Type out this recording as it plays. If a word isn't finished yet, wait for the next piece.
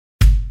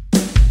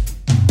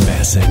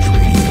Bass Edge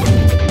Radio.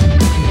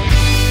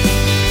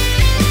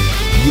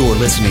 You're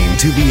listening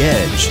to The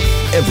Edge.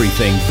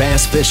 Everything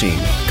bass fishing,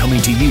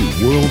 coming to you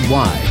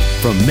worldwide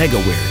from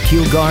MegaWare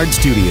Keelguard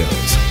Studios.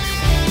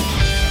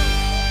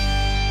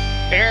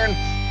 Aaron,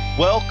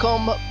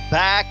 welcome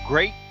back.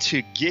 Great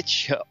to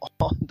get you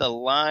on the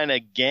line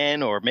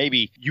again, or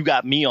maybe you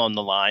got me on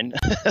the line.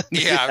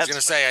 Yeah, I was going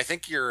to say, I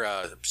think you're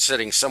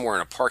sitting somewhere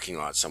in a parking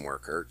lot somewhere,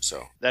 Kurt.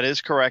 So that is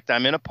correct.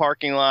 I'm in a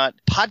parking lot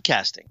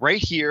podcasting right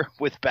here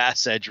with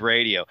Bass Edge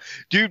Radio.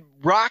 Dude,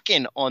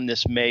 rocking on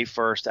this May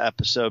 1st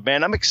episode,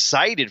 man. I'm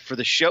excited for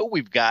the show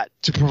we've got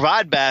to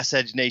provide Bass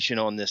Edge Nation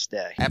on this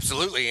day.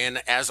 Absolutely.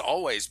 And as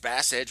always,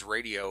 Bass Edge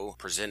Radio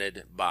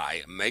presented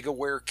by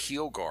MegaWare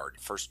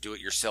Keelguard. First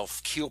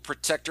do-it-yourself keel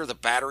protector, the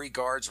battery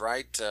guards,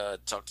 right?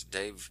 Talked to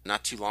Dave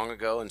not too long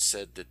ago and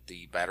said that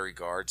the battery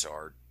guards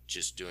are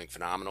just doing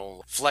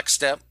phenomenal. Flex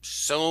Step,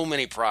 so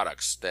many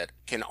products that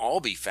can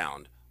all be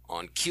found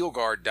on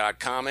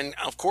keelguard.com. And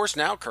of course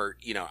now, Kurt,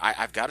 you know,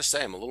 I've got to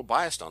say I'm a little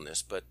biased on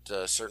this, but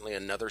certainly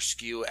another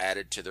SKU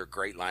added to their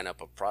great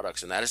lineup of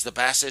products, and that is the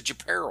Bass Edge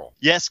apparel.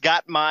 Yes,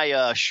 got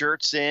my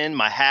shirts in,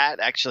 my hat,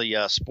 actually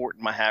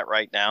sporting my hat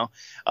right now.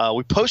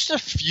 We posted a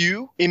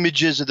few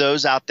images of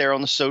those out there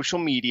on the social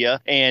media,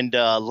 and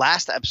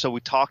last episode we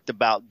talked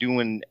about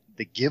doing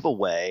the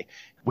giveaway.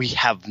 We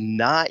have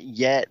not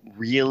yet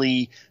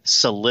really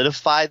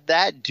solidified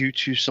that due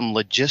to some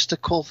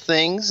logistical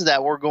things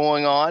that were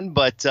going on,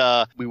 but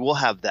we will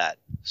have that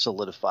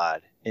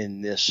solidified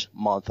in this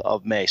month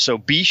of May. So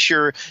be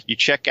sure you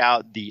check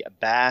out the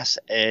Bass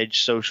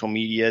Edge social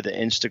media, the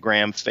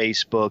Instagram,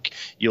 Facebook.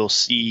 You'll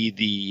see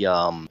the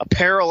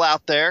apparel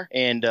out there,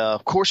 and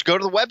of course, go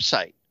to the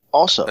website.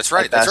 Also, that's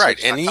right. That's right.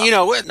 And you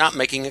know, not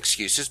making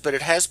excuses, but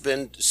it has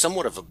been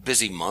somewhat of a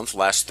busy month,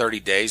 last 30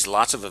 days,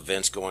 lots of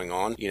events going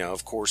on. You know,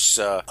 of course,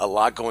 a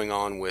lot going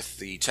on with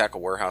the Tackle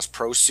Warehouse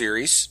Pro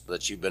Series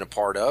that you've been a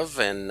part of,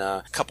 and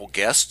a couple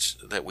guests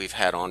that we've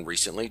had on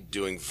recently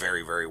doing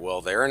very, very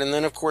well there. And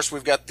then, of course,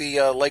 we've got the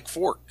Lake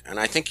Fork. And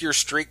I think your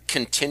streak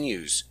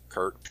continues,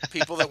 Kurt.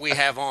 People that we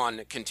have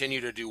on continue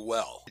to do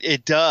well.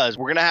 It does.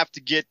 We're going to have to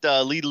get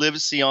Lee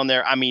Livesey on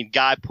there. I mean,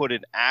 Guy put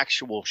an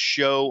actual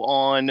show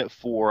on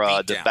for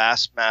the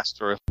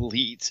Bassmaster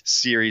Elite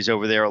series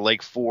over there at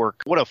Lake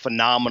Fork. What a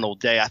phenomenal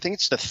day. I think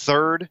it's the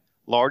third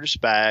largest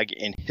bag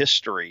in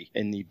history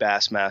in the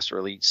Bassmaster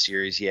Elite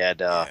Series. He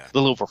had a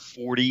little over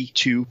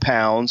 42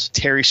 pounds.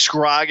 Terry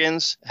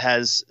Scroggins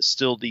has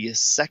still the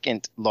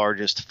second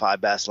largest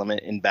 5 bass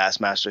limit in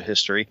Bassmaster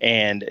history.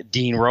 And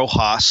Dean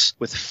Rojas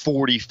with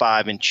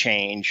 45 and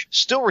change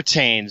still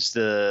retains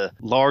the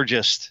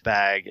largest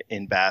bag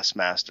in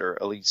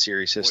Bassmaster Elite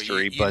Series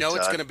history. Well, you know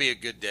it's going to be a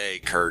good day,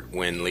 Kurt,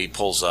 when Lee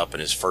pulls up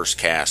and his first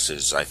cast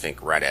is, I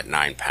think, right at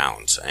 9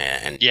 pounds.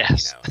 And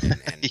yes. You know,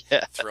 and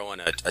throwing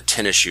a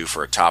tennis shoe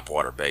for a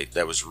topwater bait.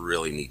 That was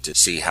really neat to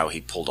see how he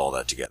pulled all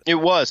that together. It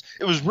was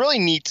really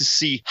neat to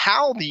see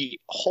how the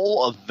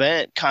whole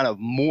event kind of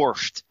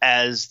morphed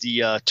as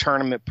the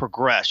tournament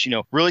progressed. You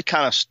know, really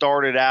kind of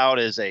started out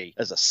as a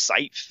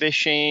sight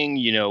fishing.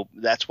 You know,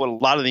 that's what a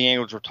lot of the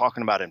anglers were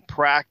talking about in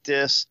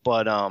practice.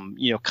 But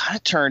you know, kind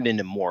of turned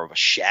into more of a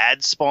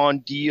shad spawn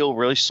deal.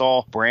 Really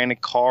saw Brandon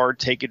Card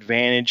take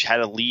advantage,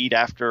 had a lead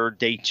after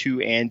day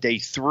 2 and day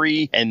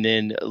 3, and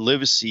then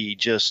Livesey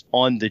just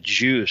on the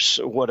juice.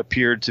 What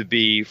appeared to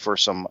be for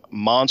some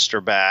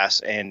monster bass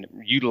and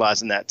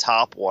utilizing that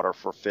top water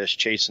for fish,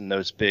 chasing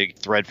those big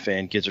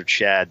threadfin, gizzard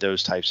shad,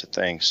 those types of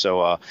things.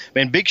 So,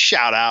 man, big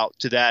shout out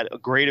to that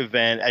great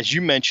event. As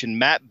you mentioned,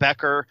 Matt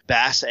Becker,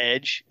 Bass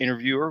Edge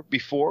interviewer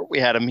before. We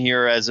had him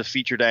here as a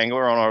featured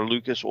angler on our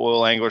Lucas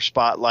Oil Angler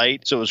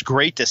Spotlight. So it was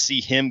great to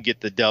see him get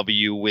the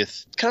W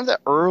with kind of the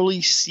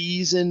early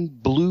season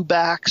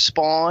blueback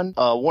spawn.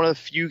 One of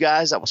the few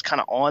guys that was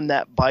kind of on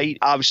that bite.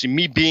 Obviously,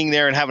 me being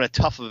there and having a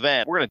tough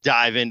event, we're going to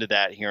dive into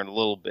that here in a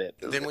little bit.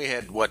 Then we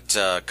had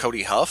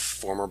Cody Huff,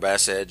 former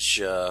Bass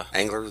Edge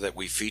angler that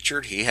we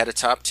featured. He had a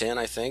top 10,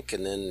 I think,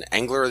 and then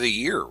Angler of the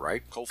Year,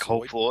 right? Cole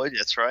Floyd,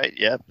 that's right.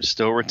 Yep,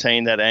 still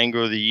retained that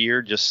Angler of the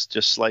Year, just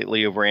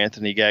slightly over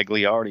Anthony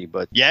Gagliardi.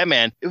 But yeah,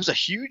 man, it was a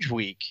huge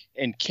week,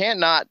 and can't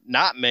not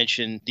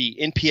mention the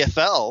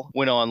NPFL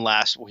went on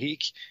last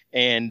week.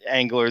 And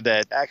angler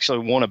that actually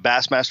won a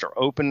Bassmaster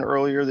Open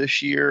earlier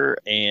this year,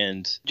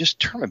 and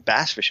just tournament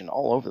bass fishing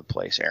all over the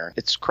place, Aaron.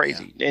 It's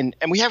crazy. Yeah. And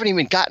we haven't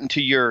even gotten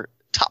to your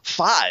top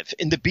 5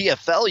 in the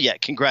BFL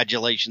yet.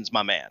 Congratulations,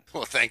 my man.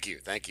 Well, thank you.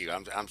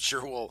 I'm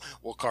sure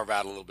we'll carve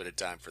out a little bit of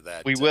time for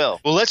that. We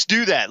will. Well, let's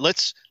do that.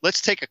 Let's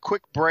take a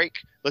quick break.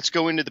 Let's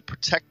go into the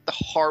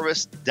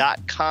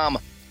ProtectTheHarvest.com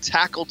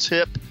tackle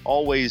tip.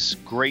 Always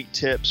great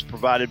tips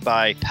provided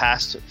by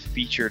past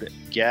featured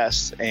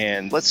guests.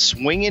 And let's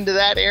swing into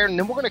that, Aaron. And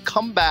then we're going to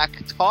come back,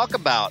 talk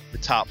about the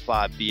top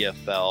 5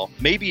 BFL,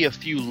 maybe a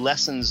few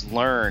lessons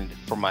learned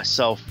for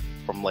myself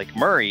from Lake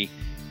Murray.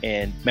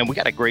 And man, we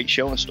got a great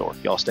show in store.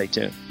 Y'all stay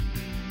tuned.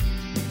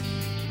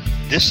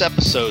 This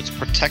episode's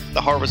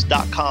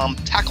ProtectTheHarvest.com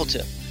tackle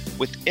tip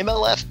with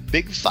MLF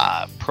Big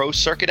 5 Pro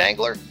Circuit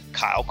Angler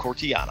Kyle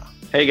Cortiana.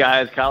 Hey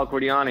guys, Kyle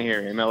Cordiana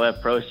here,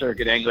 MLF Pro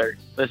Circuit Angler.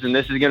 Listen,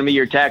 this is going to be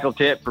your tackle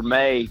tip for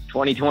May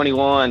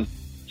 2021.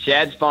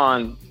 Shad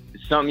spawn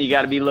is something you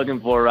got to be looking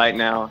for right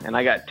now. And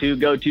I got 2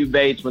 go-to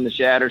baits when the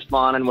shad are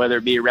spawning, whether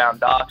it be around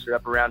docks or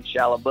up around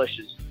shallow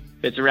bushes.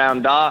 If it's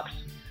around docks,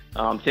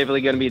 I'm typically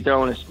going to be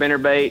throwing a spinner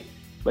bait.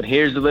 But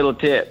here's the little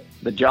tip.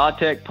 The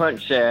Jawtech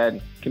Punch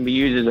Shad can be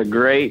used as a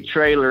great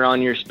trailer on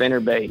your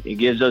spinner bait. It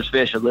gives those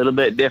fish a little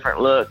bit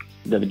different look.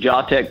 The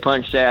Jawtech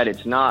Punch Shad,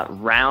 it's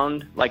not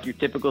round like your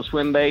typical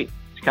swim bait.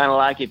 It's kind of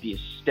like if you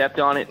stepped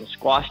on it and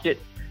squashed it.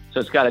 So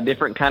it's got a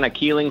different kind of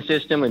keeling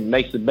system and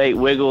makes the bait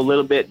wiggle a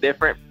little bit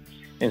different.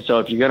 And so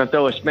if you're going to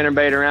throw a spinner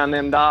bait around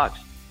them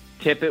docks,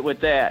 tip it with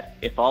that.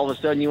 If all of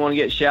a sudden you want to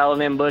get shallow in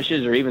them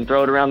bushes or even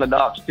throw it around the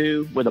docks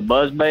too with a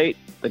buzz bait,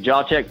 the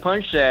Jawtech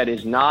Punch Shad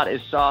is not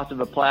as soft of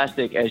a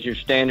plastic as your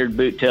standard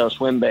boot tail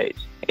swim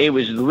baits. It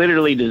was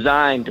literally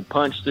designed to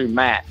punch through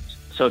mats.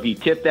 So if you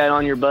tip that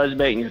on your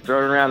buzzbait and you're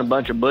throwing around a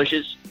bunch of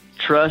bushes,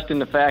 trust in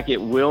the fact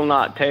it will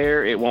not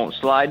tear. It won't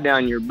slide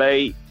down your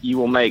bait. You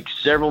will make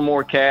several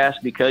more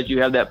casts because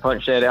you have that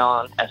punch set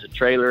on as a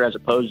trailer as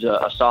opposed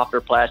to a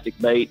softer plastic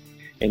bait,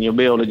 and you'll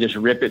be able to just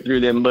rip it through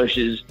them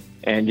bushes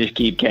and just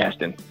keep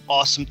casting.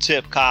 Awesome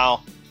tip,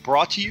 Kyle.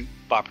 Brought to you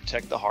by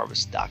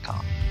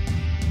ProtectTheHarvest.com.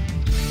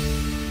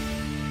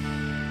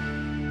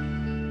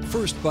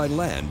 First by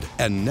land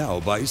and now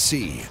by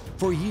sea.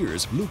 For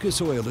years, Lucas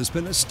Oil has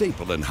been a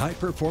staple in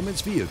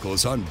high-performance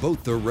vehicles on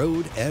both the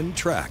road and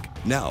track.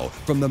 Now,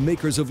 from the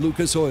makers of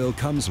Lucas Oil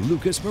comes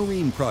Lucas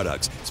Marine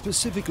Products,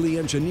 specifically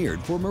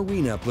engineered for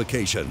marine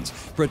applications.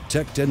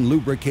 Protect and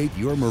lubricate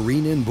your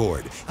marine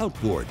inboard,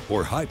 outboard,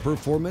 or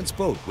high-performance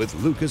boat with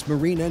Lucas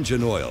Marine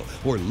Engine Oil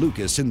or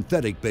Lucas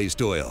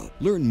Synthetic-Based Oil.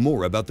 Learn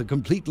more about the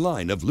complete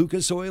line of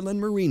Lucas Oil and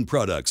marine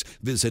products.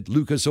 Visit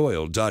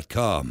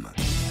lucasoil.com.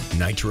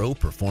 Nitro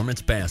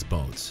Performance Bass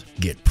Boats.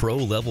 Get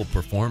pro-level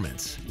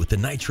performance with the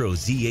Nitro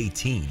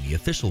Z18, the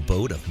official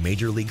boat of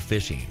Major League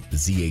Fishing. The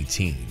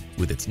Z18,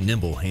 with its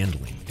nimble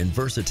handling and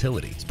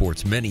versatility,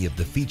 sports many of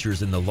the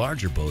features in the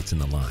larger boats in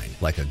the line,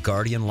 like a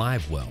Guardian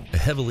Live Well, a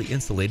heavily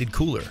insulated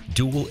cooler,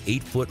 dual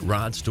 8-foot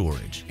rod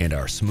storage, and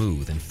our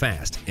smooth and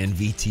fast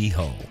NVT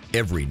hull.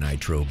 Every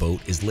Nitro boat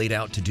is laid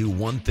out to do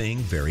one thing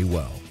very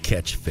well: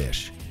 catch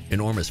fish.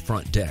 Enormous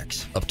front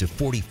decks, up to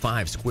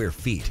 45 square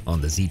feet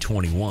on the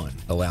Z21,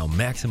 allow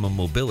maximum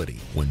mobility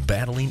when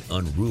battling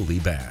unruly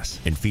bass,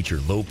 and feature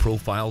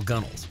low-profile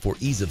gunnels for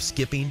ease of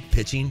skipping,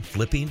 pitching,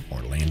 flipping,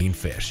 or landing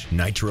fish.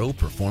 Nitro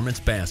Performance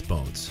Bass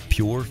Boats,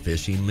 pure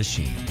fishing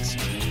machines.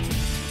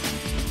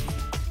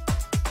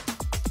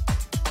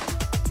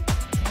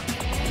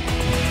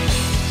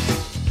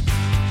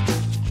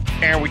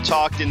 Aaron, we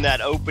talked in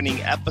that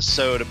opening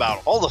episode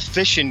about all the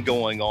fishing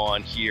going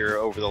on here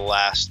over the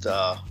last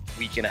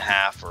week and a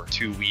half or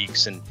 2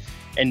 weeks, and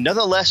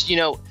nonetheless,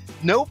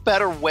 no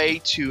better way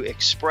to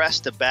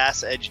express the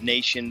Bass Edge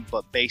Nation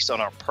but based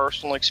on our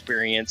personal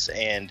experience,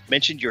 and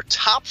mentioned your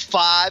top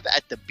 5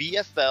 at the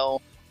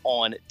BFL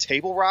on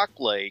Table Rock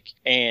Lake.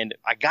 And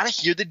I gotta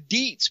hear the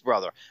deets,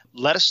 brother.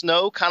 Let us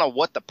know kind of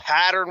what the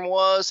pattern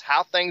was,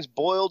 how things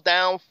boiled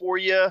down for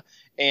you,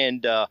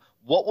 and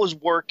what was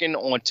working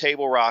on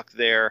Table Rock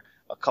there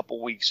a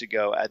couple weeks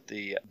ago at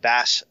the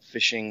Bass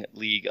Fishing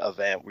League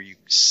event where you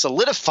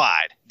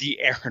solidified the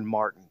Aaron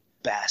Martin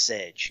Bass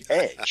Edge.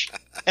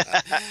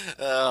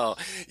 Oh,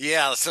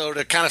 yeah. So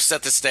to kind of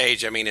set the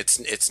stage, I mean,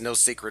 it's no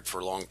secret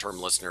for long-term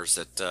listeners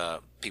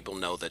that people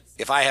know that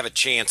if I have a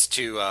chance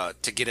to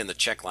get in the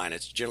check line,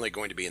 it's generally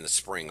going to be in the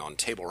spring on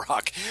Table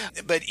Rock.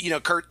 But,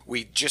 Kurt,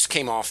 we just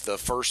came off the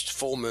first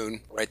full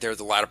moon right there,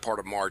 the latter part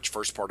of March,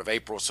 first part of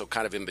April, so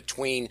kind of in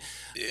between.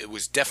 It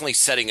was definitely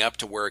setting up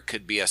to where it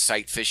could be a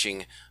sight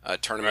fishing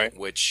tournament, right,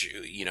 which,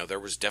 there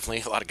was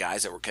definitely a lot of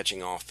guys that were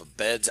catching off of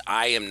beds.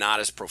 I am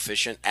not as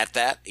proficient at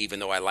that, even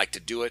though I like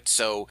to do it.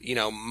 So,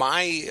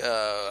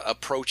 my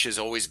approach has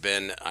always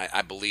been,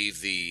 I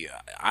believe,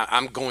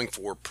 I'm going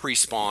for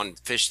pre-spawn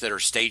fish that are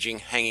staging,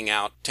 hanging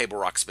out, Table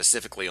Rock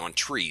specifically on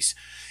trees.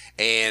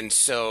 And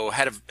so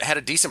had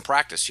a decent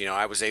practice.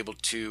 I was able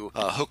to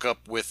hook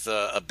up with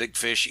a big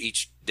fish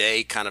each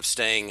day, kind of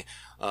staying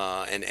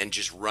and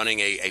just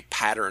running a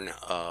pattern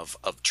of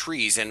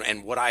trees.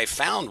 And what I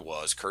found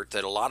was, Kurt,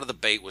 that a lot of the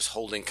bait was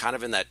holding kind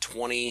of in that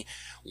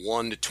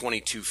 21 to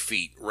 22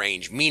 feet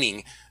range,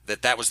 meaning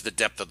that was the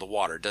depth of the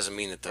water. It doesn't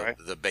mean that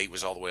the bait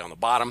was all the way on the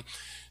bottom.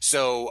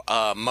 So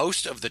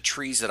most of the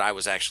trees that I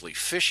was actually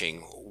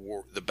fishing,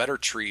 the better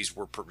trees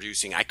were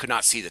producing. I could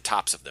not see the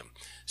tops of them.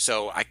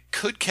 So I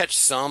could catch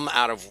some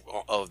out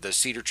of the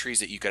cedar trees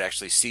that you could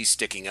actually see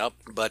sticking up.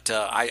 But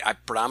I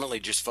predominantly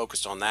just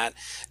focused on that.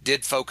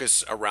 Did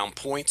focus around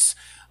points.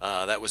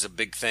 That was a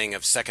big thing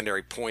of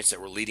secondary points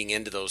that were leading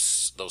into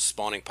those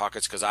spawning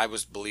pockets, because I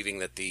was believing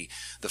that the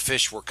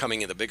fish were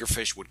coming in, the bigger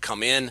fish would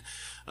come in,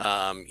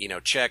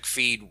 check,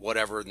 feed,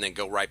 whatever, and then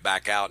go right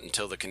back out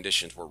until the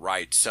conditions were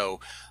right. So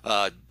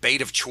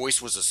bait of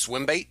choice was a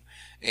swim bait.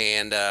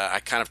 And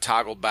I kind of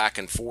toggled back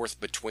and forth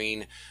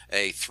between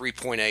a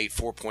 3.8,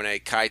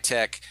 4.8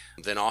 Kitech,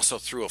 then also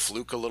threw a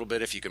fluke a little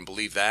bit, if you can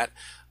believe that.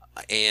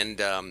 And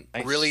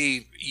Nice.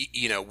 really,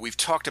 we've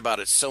talked about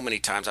it so many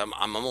times. I'm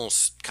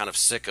almost kind of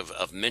sick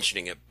of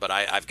mentioning it, but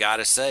I've got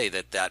to say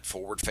that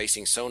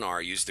forward-facing sonar,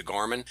 I used the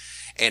Garmin,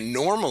 and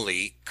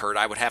normally, Kurt,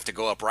 I would have to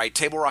go up right.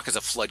 Table Rock is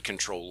a flood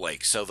control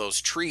lake, so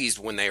those trees,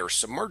 when they are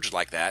submerged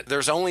like that,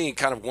 there's only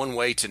kind of one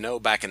way to know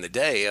back in the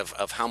day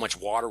of how much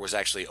water was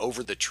actually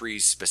over the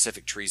trees,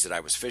 specific trees that I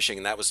was fishing,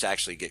 and that was to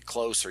actually get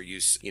close or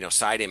use,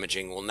 side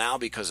imaging. Well, now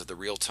because of the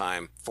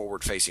real-time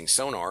forward-facing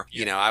sonar,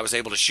 I was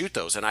able to shoot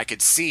those, and I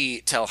could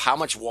tell how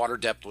much water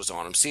depth was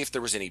on them, see if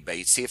there was any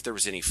bait, see if there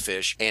was any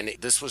fish. And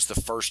this was the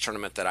first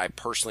tournament that I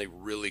personally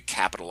really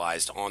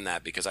capitalized on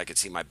that, because I could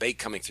see my bait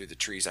coming through the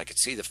trees. I could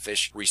see the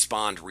fish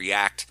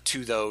react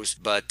to those.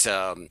 But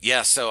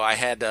so I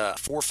had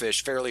 4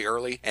 fish fairly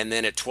early, and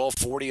then at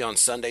 12:40 on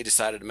Sunday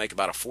decided to make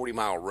about a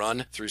 40-mile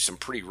run through some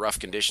pretty rough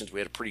conditions. We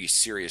had a pretty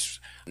serious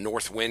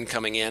north wind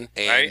coming in,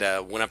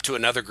 and went up to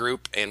another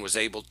group and was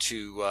able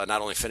to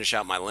not only finish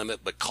out my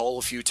limit but cull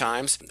a few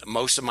times.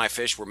 Most of my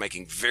fish were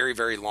making very,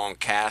 very long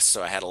casts,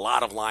 so I had a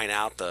lot of line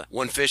out. The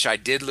one fish I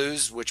did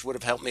lose, which would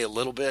have helped me a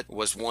little bit,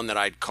 was one that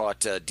I'd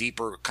caught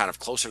deeper, kind of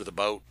closer to the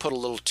boat, put a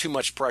little too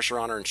much pressure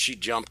on her, and she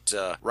jumped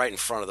right in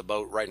front of the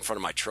boat, right in front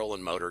of my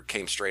trolling motor,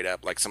 came straight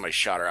up like somebody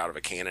shot her out of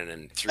a cannon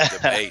and threw the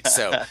bait.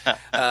 So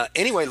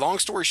anyway, long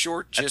story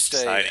short, just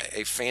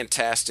a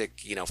fantastic,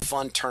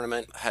 fun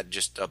tournament. Had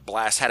just a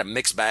blast. Had a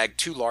mixed bag,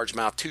 2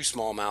 largemouth, 2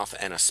 smallmouth,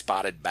 and a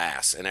spotted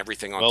bass, and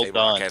everything on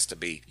Table Rock has to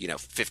be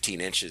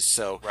 15 inches.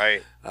 So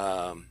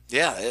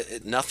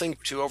nothing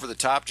too over the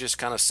top, just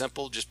kind of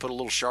simple. Just put a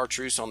little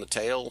chartreuse on the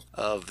tail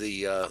of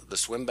the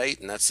swim bait,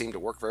 and that seemed to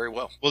work very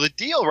well. Well, the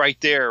deal right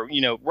there,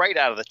 right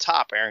out of the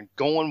top, Aaron,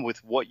 going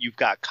with what you've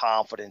got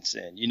confidence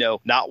in,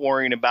 not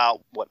worrying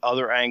about what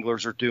other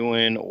anglers are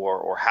doing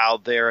or how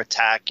they're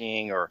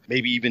attacking, or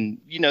maybe even,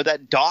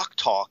 that dock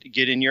talk to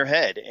get in your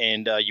head,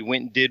 and you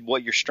went and did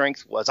what your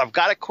strength was. I've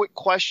got a quick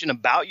question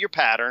about your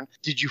pattern.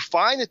 Did you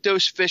find that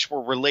those fish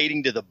were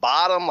relating to the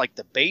bottom, like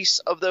the base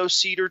of those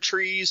cedar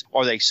trees?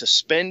 Are they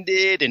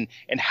suspended? And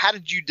how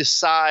did you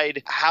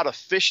decide how to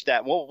fish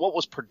that? What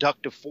was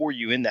productive for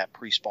you in that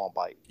pre-spawn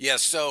bite? Yeah,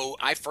 so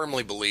I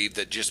firmly believe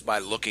that just by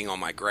looking on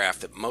my graph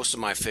that most of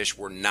my fish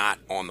were not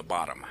on the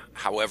bottom.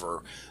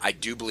 However, I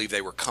do believe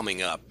they were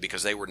coming up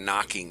because they were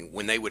knocking.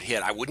 When they would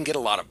hit, I wouldn't get a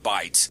lot of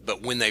bites,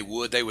 but when they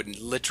would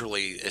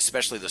literally,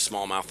 especially the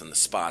smallmouth and the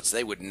spots,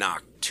 they would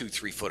knock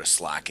 2-3 foot of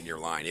slack in your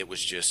line. It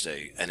was just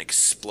an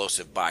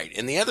explosive bite.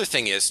 And the other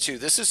thing is, too,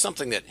 this is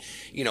something that,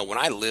 when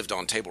I lived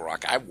on Table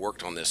Rock, I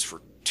worked on this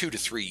for 2 to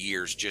 3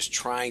 years, just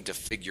trying to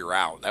figure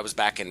out. That was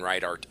back in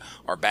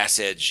our Bass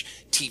Edge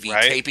TV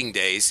taping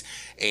days,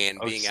 and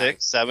being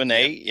 6, 7,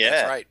 8,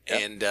 that's right.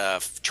 Yep.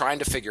 And trying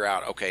to figure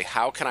out, okay,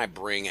 how can I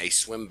bring a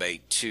swim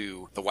bait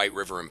to the White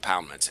River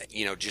impoundments?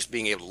 Just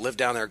being able to live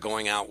down there,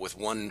 going out with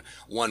one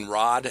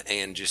rod,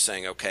 and just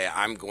saying, okay,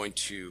 I'm going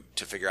to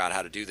figure out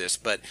how to do this.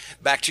 But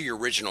back to your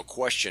original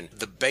question,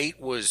 the bait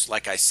was,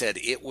 like I said,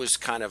 it was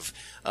kind of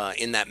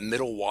in that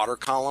middle water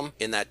column,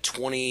 in that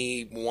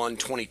 21,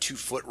 22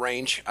 foot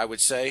range, I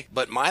would say.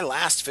 But my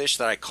last fish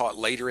that I caught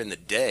later in the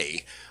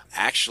day,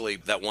 actually,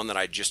 that one that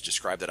I just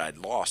described that I'd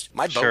lost,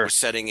 my boat was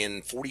setting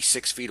in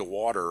 46 feet of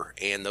water,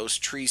 and those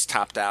trees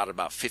topped out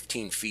about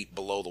 15 feet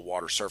below the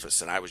water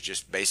surface, and I was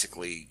just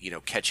basically,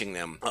 catching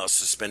them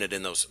suspended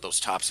in those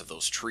tops of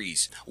those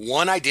trees.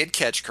 One I did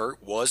catch, Kurt,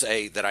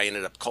 that I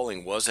ended up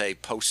culling, was a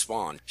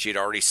post-spawn. She had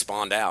already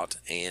spawned out,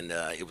 and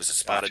it was a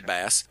spotted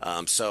bass.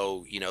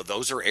 So,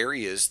 those are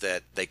areas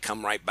that they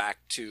come right back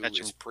to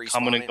as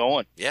pre-spawn. Coming and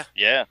going. Yeah.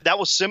 Yeah. That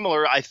was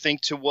similar, I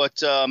think, to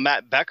what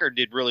Matt Becker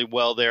did really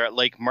well there at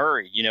Lake Murray.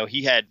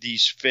 He had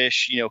these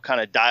fish,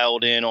 kind of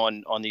dialed in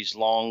on these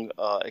long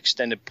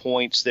extended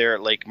points there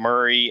at Lake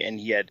Murray, and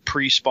he had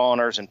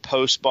pre-spawners and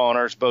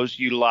post-spawners both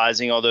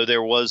utilizing, although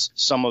there was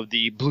some of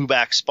the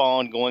blueback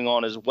spawn going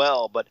on as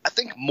well. But I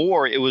think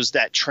more it was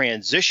that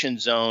transition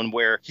zone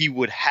where he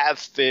would have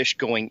fish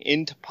going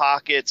into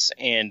pockets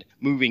and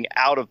moving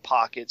out of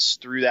pockets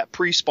through that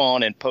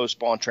pre-spawn and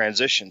post-spawn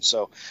transition.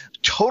 So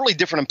totally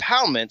different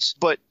impoundments,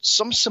 but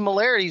some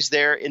similarities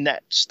there in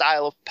that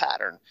style of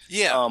pattern.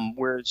 Yeah.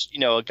 Whereas,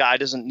 a guy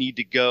doesn't need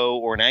to go,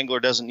 or an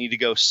angler doesn't need to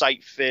go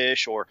sight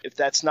fish, or if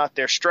that's not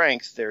their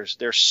strength, there's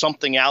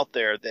something out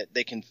there that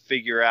they can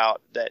figure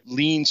out that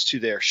leans to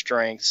their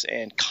strengths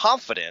and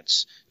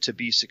confidence to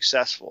be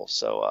successful.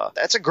 So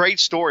that's a great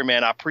story,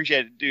 man. I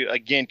appreciate it, dude.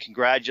 Again,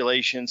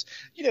 congratulations.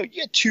 You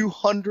had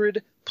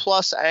 200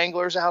 plus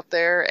anglers out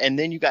there, and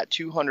then you got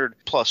 200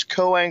 plus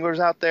co-anglers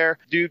out there.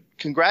 Dude,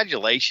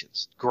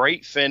 congratulations.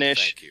 Great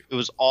finish. Thank you. It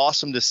was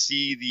awesome to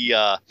see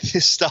the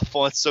this stuff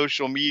on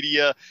social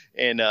media,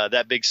 and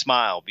that big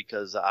smile,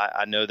 because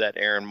I know that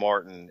Aaron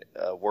Martin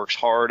works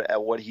hard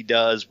at what he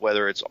does,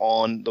 whether it's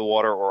on the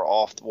water or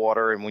off the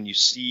water, and when you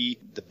see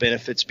the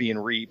benefits being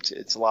reaped,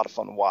 it's a lot of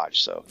fun to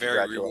watch. So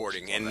very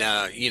rewarding.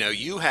 And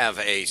you have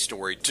a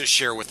story to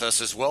share with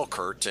us as well,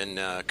 Kurt,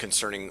 and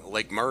concerning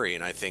Lake Murray.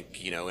 And I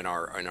think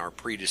in our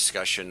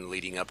pre-discussion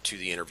leading up to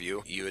the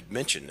interview, you had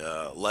mentioned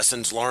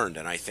lessons learned,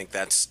 and I think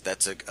think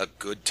that's a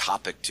good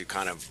topic to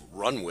kind of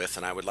run with,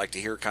 and I would like to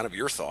hear kind of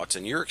your thoughts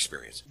and your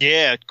experience.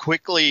 Yeah,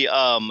 quickly,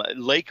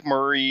 Lake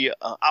Murray,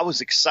 I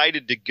was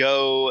excited to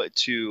go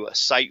to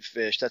sight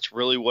fish. That's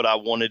really what I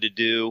wanted to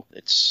do.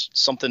 It's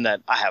something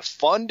that I have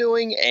fun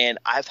doing, and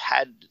I've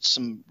had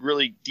some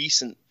really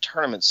decent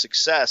tournament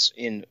success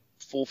in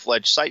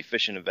full-fledged sight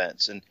fishing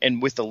events.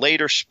 And with the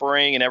later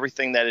spring and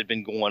everything that had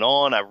been going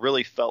on, I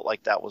really felt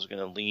like that was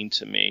going to lean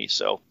to me.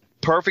 So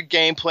perfect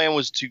game plan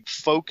was to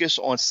focus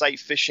on sight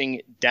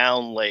fishing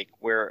down lake,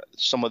 where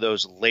some of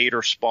those later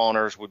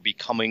spawners would be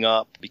coming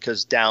up,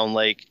 because down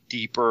lake,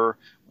 deeper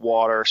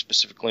water,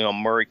 specifically on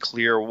Murray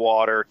clear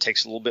water,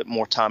 takes a little bit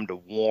more time to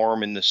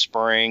warm in the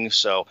spring.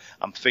 So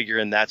I'm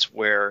figuring that's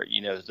where,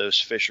 those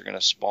fish are going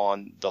to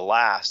spawn the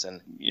last.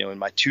 And, in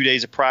my 2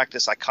 days of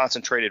practice, I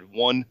concentrated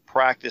one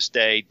practice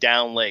day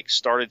down lake,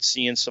 started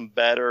seeing some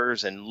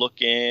betters and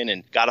looking,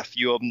 and got a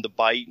few of them to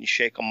bite and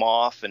shake them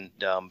off, and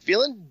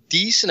feeling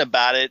decent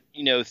about it,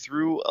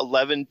 through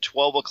 11,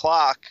 12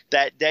 o'clock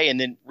that day, and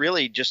then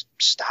really just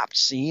stopped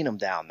seeing them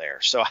down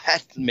there. So I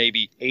had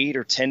maybe 8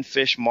 or 10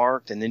 fish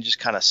marked, and then just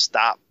kind of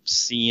stopped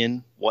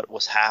seeing what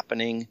was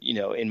happening,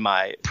 in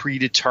my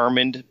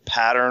predetermined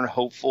pattern,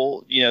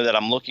 hopeful, that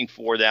I'm looking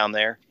for down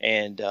there.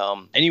 And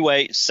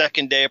anyway,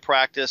 second day of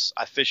practice,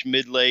 I fished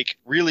mid-lake,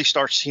 really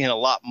start seeing a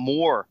lot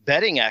more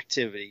bedding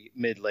activity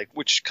mid-lake,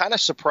 which kind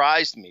of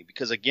surprised me,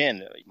 because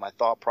again, my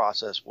thought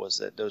process was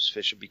that those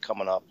fish would be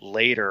coming up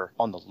later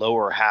on the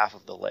lower half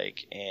of the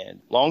lake.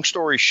 And long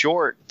story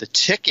short, the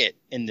ticket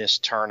in this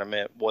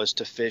tournament was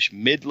to fish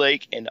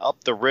mid-lake and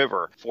up the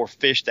river for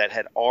fish that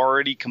had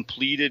already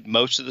completed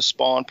most of the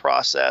spawn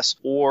process,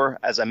 or,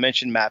 as I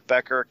mentioned, Matt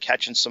Becker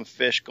catching some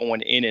fish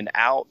going in and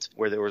out,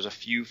 where there was a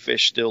few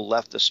fish still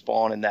left to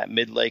spawn in that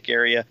mid-lake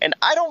area. And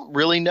I don't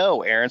really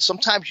know, Aaron.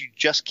 Sometimes you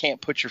just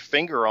can't put your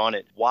finger on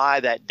it, why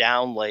that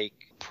down lake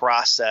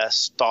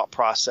thought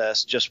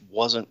process just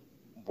wasn't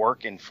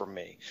working for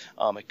me.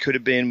 It could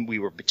have been we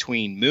were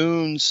between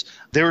moons.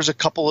 There was a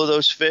couple of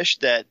those fish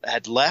that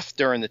had left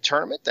during the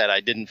tournament that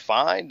I didn't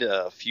find.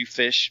 A few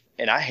fish,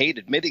 and I hate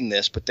admitting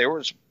this, but there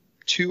was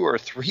 2 or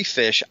 3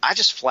 fish I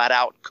just flat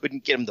out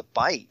couldn't get them to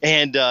bite,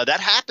 and that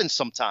happens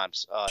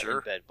sometimes Sure.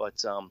 in bed.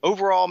 But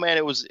overall, man,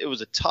 it was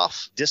a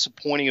tough,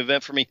 disappointing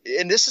event for me.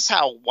 And this is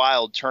how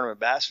wild tournament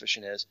bass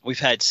fishing is. I've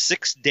had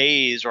 6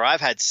 days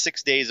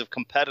of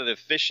competitive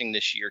fishing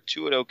this year: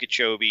 2 at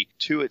Okeechobee,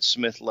 2 at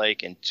Smith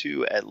Lake, and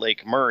 2 at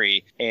Lake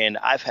Murray. And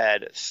I've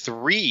had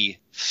 3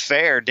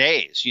 fair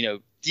days,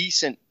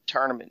 decent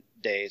tournament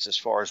days as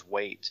far as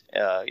weight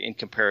in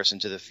comparison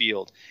to the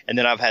field. And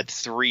then I've had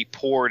 3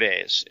 poor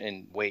days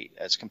in weight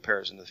as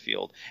comparison to the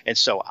field. And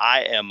so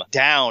I am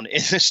down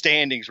in the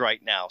standings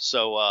right now.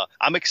 So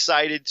I'm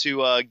excited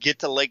to get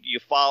to Lake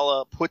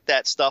Eufaula, put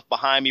that stuff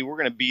behind me. We're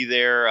going to be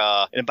there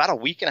in about a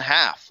week and a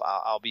half.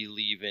 I'll be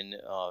leaving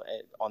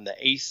on the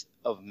 8th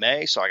of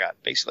May. So I got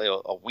basically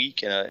a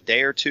week and a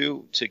day or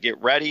two to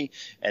get ready.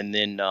 And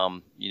then,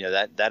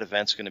 that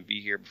event's going to be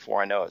here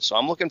before I know it. So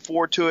I'm looking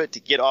forward to it, to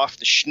get off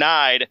the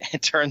schneid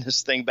and turn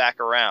this thing back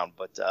around.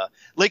 But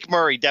Lake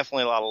Murray,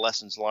 definitely a lot of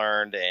lessons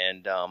learned.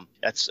 And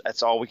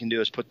that's all we can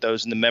do is put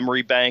those in the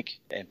memory bank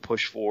and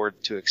push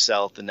forward to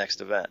excel at the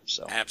next event.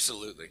 So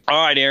Absolutely.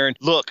 All right, Aaron,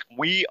 look,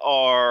 we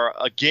are,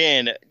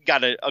 again,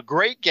 got a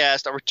great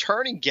guest, a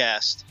returning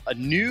guest, a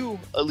new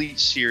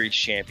Elite Series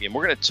champion.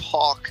 We're going to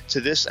talk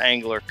to this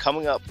angler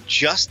coming up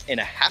just in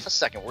a half a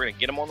second. We're going to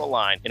get him on the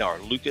line in our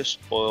Lucas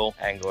Oil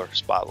Angler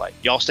Spotlight.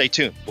 Y'all stay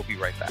tuned. We'll be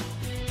right back.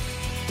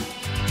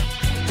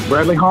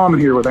 Bradley Hallman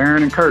here with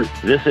Aaron and Kurt.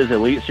 This is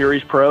Elite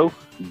Series Pro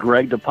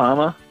Greg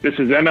DePalma. This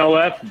is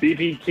MLF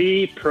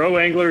BPT Pro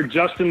Angler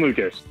Justin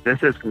Lucas.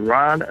 This is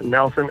Ron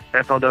Nelson,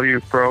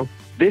 FLW Pro.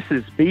 This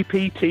is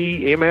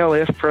BPT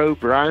MLS Pro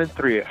Brian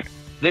Thrift.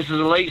 This is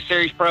Elite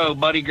Series Pro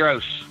Buddy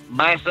Gross.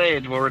 Bass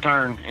Edge will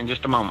return in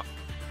just a moment.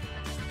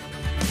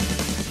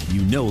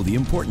 You know the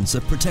importance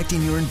of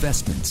protecting your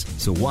investments,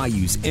 so why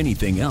use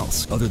anything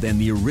else other than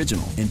the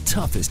original and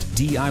toughest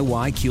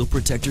DIY keel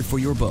protector for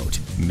your boat?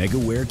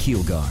 MegaWare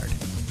Keel Guard.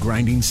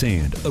 Grinding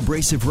sand,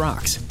 abrasive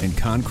rocks, and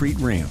concrete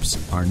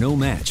ramps are no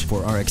match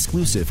for our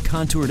exclusive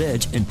contoured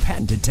edge and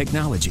patented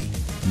technology.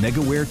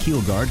 MegaWare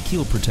Keel Guard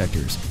keel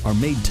protectors are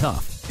made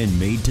tough and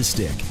made to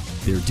stick.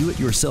 Their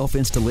do-it-yourself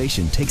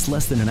installation takes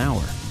less than an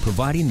hour,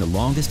 providing the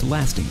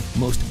longest-lasting,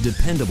 most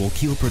dependable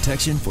keel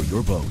protection for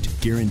your boat,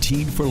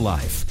 guaranteed for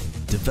life.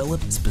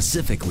 Developed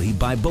specifically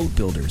by boat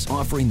builders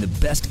offering the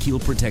best keel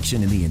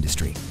protection in the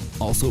industry.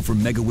 Also from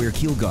MegaWare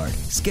Keel Guard,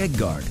 Skeg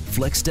Guard,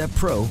 Flex Step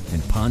Pro,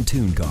 and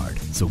Pontoon Guard.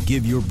 So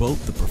give your boat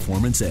the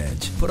performance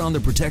edge. Put on the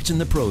protection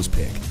the pros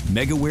pick.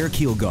 MegaWare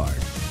Keel Guard.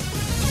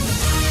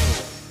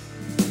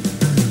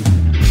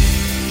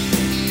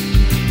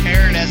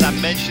 Aaron, as I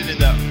mentioned in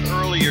the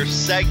earlier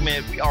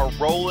segment, we are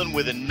rolling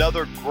with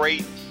another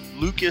great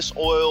Lucas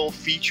Oil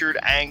featured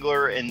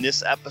angler in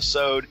this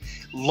episode.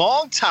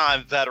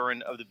 Longtime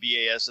veteran of the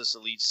BASS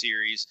Elite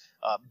Series.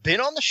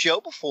 Been on the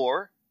show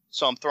before,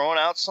 so I'm throwing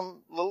out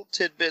some little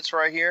tidbits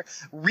right here.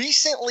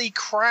 Recently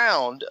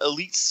crowned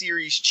Elite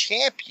Series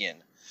champion.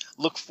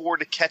 Look forward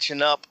to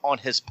catching up on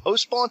his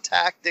post-spawn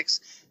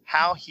tactics,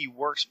 how he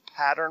works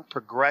pattern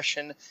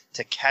progression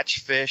to catch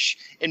fish,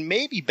 and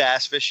maybe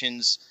bass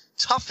fishing's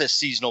toughest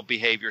seasonal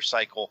behavior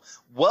cycle.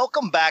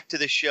 Welcome back to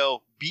the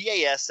show,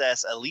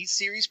 BASS Elite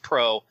Series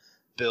Pro,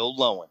 Bill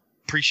Lowen.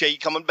 Appreciate you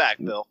coming back,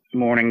 Bill.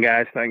 Morning,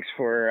 guys. Thanks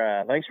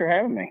for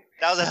having me.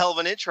 That was a hell of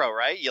an intro,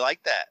 right? You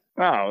like that?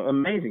 Oh,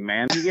 amazing,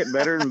 man. You get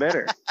better and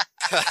better.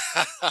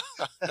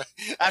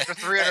 After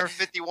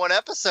 351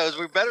 episodes,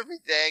 we better be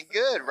dang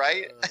good,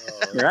 right?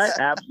 Right?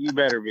 You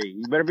better be.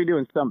 You better be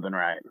doing something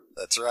right.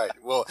 That's right.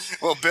 Well,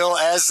 Bill,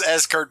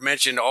 as Kurt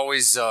mentioned,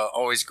 always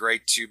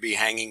great to be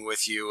hanging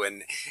with you,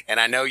 and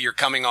I know you're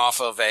coming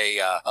off of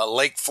a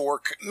Lake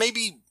Fork,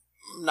 maybe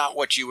not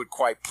what you would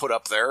quite put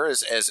up there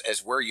as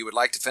where you would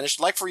like to finish.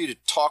 I'd like for you to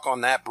talk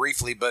on that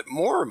briefly, but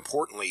more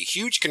importantly,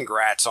 huge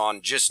congrats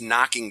on just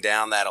knocking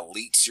down that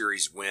Elite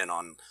Series win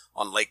on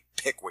Lake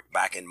Pickwick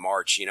back in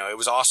March. You know, it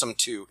was awesome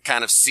to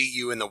kind of see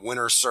you in the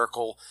winner's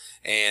circle,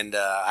 and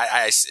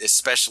I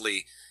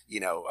especially,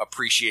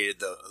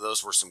 appreciated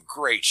those were some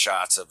great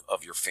shots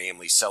of your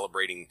family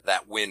celebrating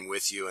that win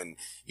with you. And,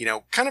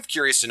 kind of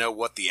curious to know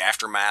what the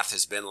aftermath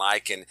has been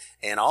like.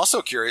 And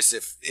also curious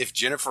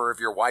if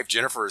your wife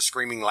Jennifer is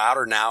screaming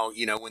louder now,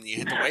 when you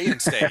hit the weigh-in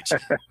stage.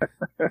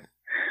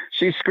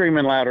 She's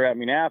screaming louder at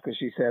me now because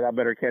she said I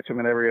better catch them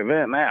at every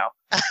event now.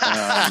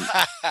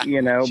 But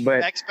you know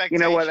what,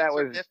 that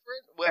was different.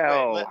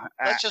 Wait,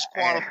 let's just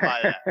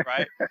quantify that,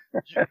 right?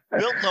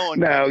 Bill Lowen.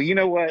 No, you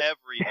know what?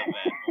 Every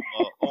event,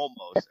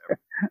 almost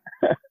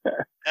every.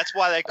 That's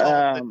why they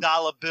call it the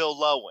Dollar Bill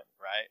Lowen,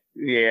 right?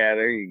 Yeah,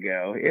 there you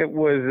go. It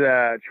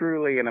was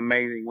truly an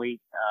amazing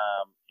week.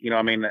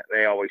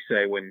 They always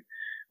say when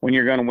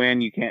you're going to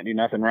win, you can't do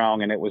nothing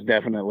wrong, and it was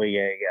definitely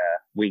a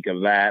week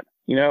of that.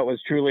 It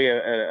was truly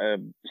a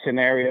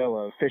scenario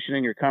of fishing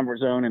in your comfort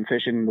zone and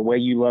fishing the way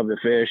you love to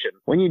fish. And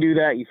when you do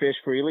that, you fish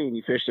freely and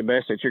you fish the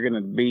best that you're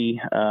going to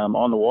be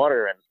on the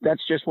water. And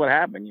that's just what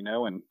happened,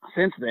 And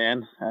since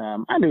then,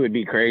 I knew it'd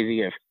be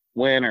crazy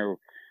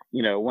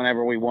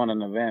whenever we won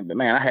an event. But,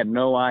 man, I had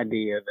no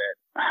idea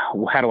that,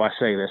 how do I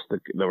say this,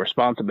 the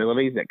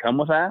responsibilities that come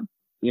with that.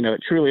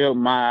 It truly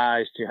opened my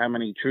eyes to how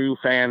many true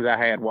fans I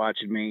had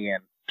watching me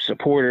and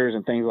supporters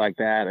and things like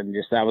that, and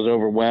just I was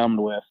overwhelmed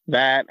with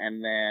that.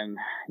 And then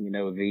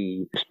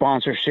the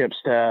sponsorship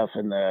stuff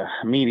and the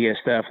media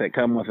stuff that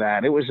come with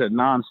that. It was a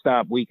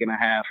nonstop week and a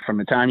half from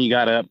the time you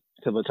got up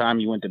till the time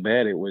you went to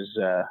bed. It was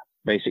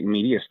basic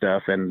media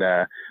stuff. And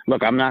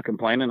look, I'm not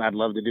complaining. I'd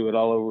love to do it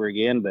all over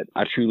again, but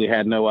I truly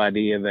had no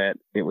idea that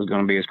it was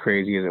going to be as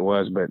crazy as it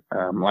was. But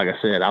like I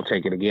said, I'll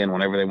take it again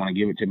whenever they want to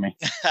give it to me.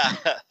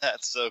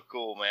 That's so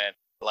cool, man.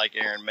 Like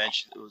Aaron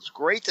mentioned, it was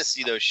great to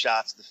see those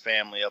shots of the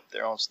family up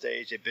there on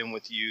stage. They've been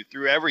with you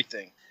through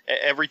everything.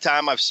 Every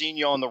time I've seen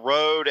you on the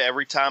road,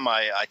 every time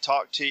I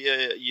talk to you,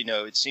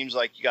 it seems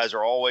like you guys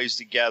are always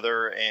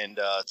together. And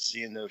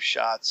seeing those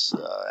shots,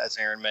 as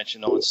Aaron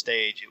mentioned, on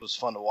stage, it was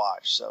fun to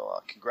watch.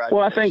 So congratulations.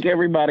 Well, I think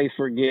everybody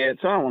forgets.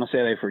 I don't want to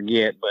say they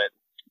forget, but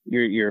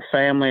your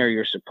family or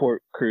your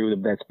support crew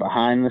that's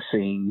behind the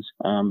scenes,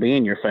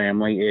 being your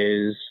family,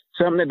 is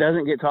something that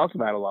doesn't get talked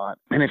about a lot.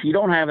 And if you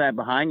don't have that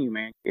behind you,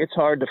 man, it's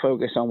hard to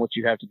focus on what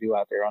you have to do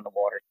out there on the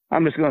water.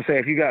 I'm just going to say,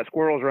 if you got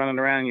squirrels running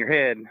around in your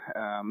head,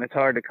 it's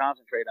hard to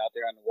concentrate out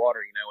there on the water,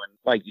 And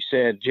like you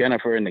said,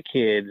 Jennifer and the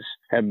kids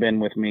have been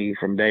with me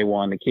from day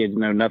one. The kids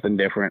know nothing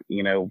different.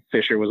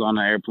 Fisher was on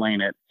the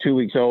airplane at 2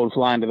 weeks old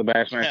flying to the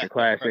Bassmaster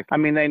Classic. I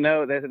mean, they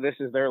know that this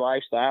is their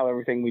lifestyle.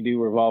 Everything we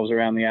do revolves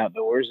around the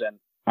outdoors. And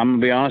I'm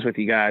going to be honest with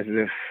you guys,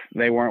 if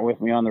they weren't with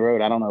me on the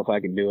road, I don't know if I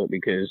could do it,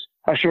 because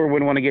I sure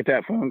wouldn't want to get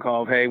that phone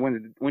call of, hey,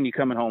 when you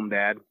coming home,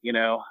 Dad?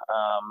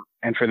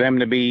 And for them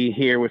to be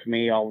here with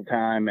me all the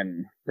time,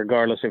 and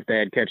regardless if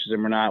Dad catches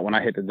them or not, when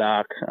I hit the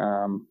dock,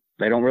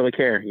 they don't really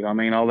care.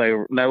 All they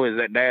know is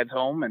that Dad's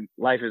home and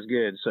life is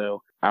good.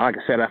 So like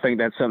I said, I think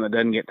that's something that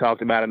doesn't get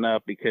talked about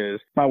enough, because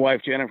my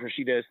wife, Jennifer,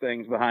 she does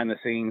things behind the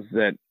scenes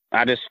that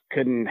I just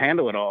couldn't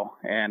handle it all.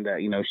 And,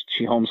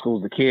 she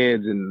homeschools the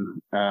kids,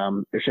 and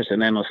there's just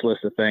an endless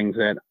list of things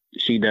that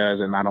she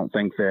does. And I don't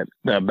think that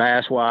the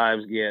Bass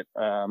wives get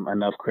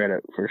enough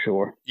credit, for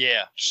sure.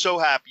 Yeah. So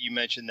happy you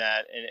mentioned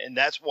that. And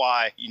that's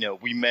why,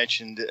 we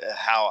mentioned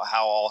how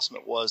awesome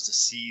it was to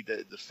see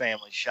the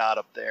family shot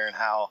up there, and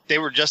how they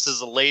were just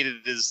as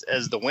elated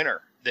as the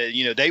winner.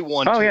 They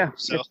won. Oh, too. yeah.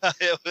 So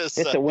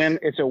it's a win.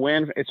 It's a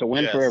win. It's a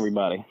win for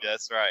everybody.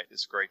 That's right.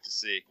 It's great to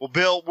see. Well,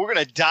 Bill, we're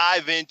going to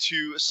dive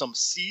into some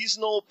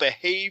seasonal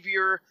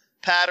behavior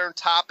pattern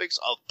topics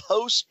of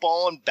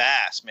post-spawn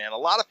bass, man. A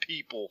lot of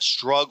people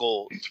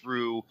struggle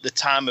through the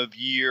time of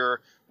year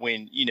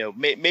when,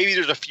 maybe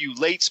there's a few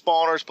late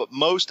spawners, but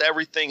most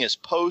everything is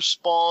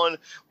post-spawn.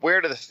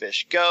 Where do the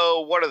fish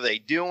go? What are they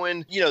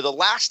doing? The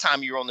last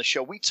time you were on the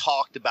show, we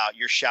talked about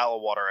your shallow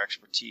water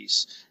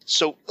expertise.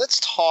 So let's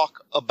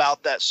talk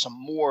about that some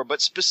more,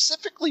 but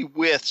specifically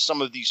with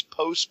some of these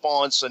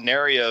post-spawn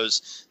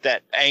scenarios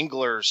that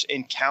anglers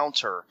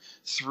encounter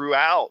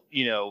throughout,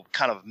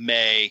 kind of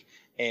May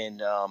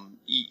and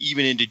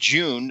even into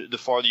June, the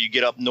farther you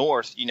get up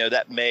north,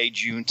 that May,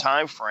 June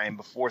time frame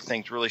before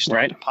things really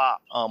start to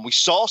pop. We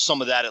saw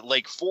some of that at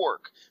Lake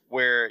Fork,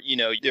 where,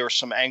 there were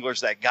some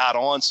anglers that got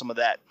on some of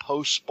that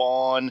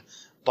post-spawn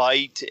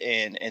bite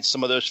and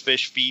some of those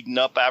fish feeding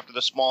up after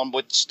the spawn,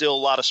 but still a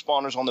lot of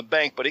spawners on the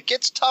bank. But it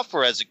gets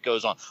tougher as it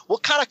goes on.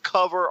 What kind of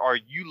cover are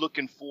you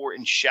looking for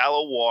in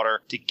shallow water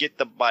to get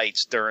the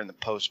bites during the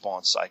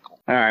post-spawn cycle?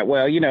 All right.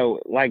 Well,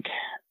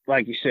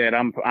 like you said,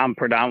 I'm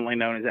predominantly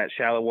known as that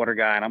shallow water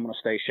guy, and I'm going to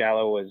stay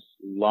shallow as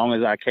long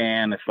as I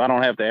can. If I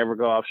don't have to ever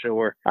go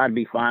offshore, I'd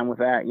be fine with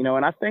that.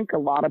 And I think a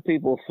lot of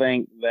people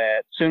think that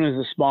as soon as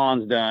the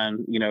spawn's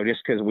done,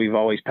 just because we've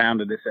always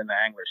pounded this in the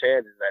angler's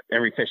head, is that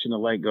every fish in the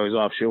lake goes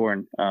offshore,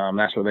 and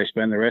that's where they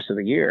spend the rest of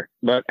the year.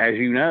 But as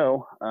you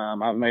know,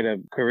 I've made a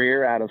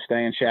career out of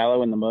staying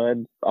shallow in the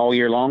mud all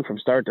year long from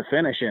start to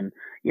finish. And,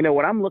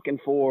 what I'm looking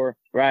for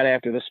right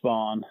after the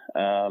spawn,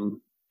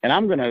 and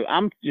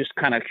I'm just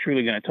kind of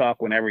truly going to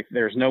talk when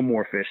there's no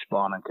more fish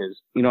spawning, because,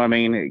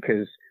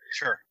 because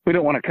sure, we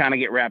don't want to kind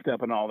of get wrapped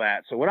up in all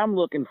that. So what I'm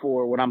looking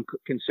for, what I'm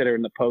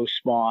considering the post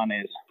spawn,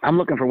 is I'm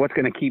looking for what's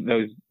going to keep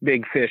those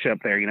big fish up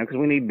there, because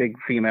we need big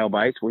female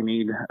bites. We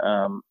need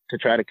to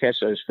try to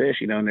catch those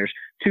fish, and there's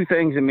two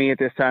things in me at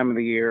this time of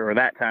the year, or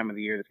that time of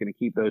the year, that's going to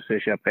keep those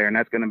fish up there. And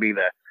that's going to be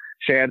the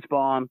shad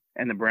spawn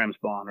and the brim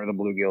spawn, or the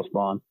bluegill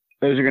spawn.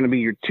 Those are going to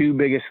be your two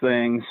biggest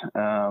things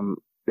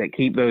that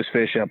keep those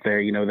fish up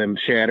there. Them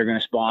shad are going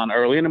to spawn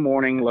early in the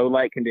morning, low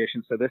light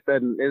conditions. So this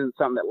isn't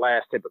something that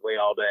lasts typically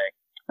all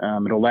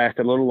day. It'll last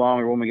a little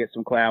longer when we get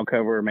some cloud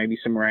cover or maybe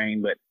some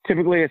rain, but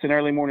typically it's an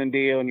early morning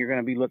deal, and you're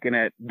going to be looking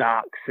at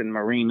docks and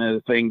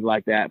marinas, things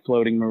like that,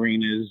 floating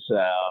marinas,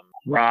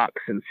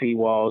 rocks and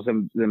seawalls.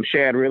 Them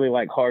shad really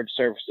like hard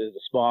surfaces to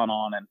spawn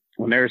on. And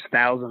when there's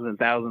thousands and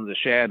thousands of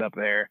shad up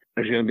there,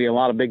 there's going to be a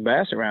lot of big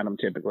bass around them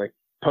typically.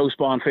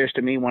 Post-spawn fish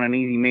to me want an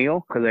easy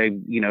meal, because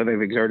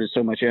they've exerted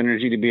so much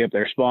energy to be up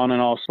there spawning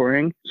all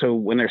spring. So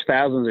when there's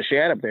thousands of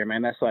shad up there,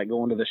 man, that's like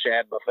going to the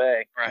shad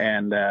buffet. Right.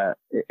 And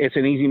it's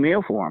an easy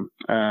meal for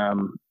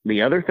them.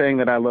 The other thing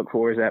that I look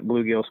for is that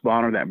bluegill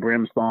spawn, or that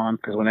brim spawn,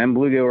 because when them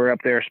bluegill are up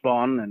there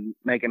spawning and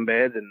making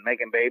beds and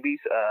making babies,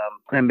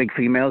 them big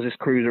females just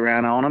cruise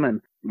around on them and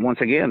once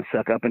again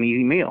suck up an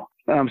easy meal.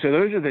 So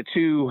those are the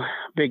two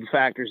big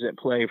factors that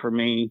play for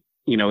me,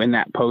 in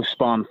that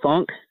post-spawn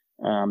funk.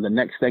 The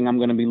next thing I'm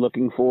going to be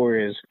looking for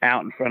is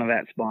out in front of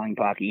that spawning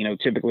pocket.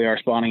 Typically our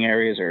spawning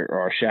areas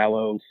are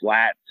shallow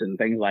flats and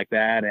things like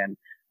that. And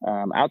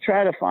I'll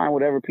try to find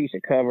whatever piece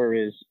of cover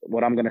is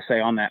what I'm going to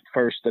say on that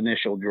first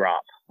initial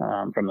drop.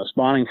 From the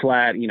spawning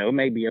flat,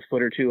 maybe a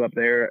foot or two up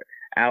there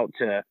out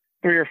to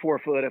 3 or 4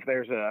 foot if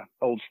there's a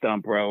old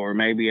stump row, or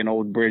maybe an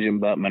old bridge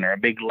abutment, or a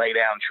big lay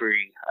down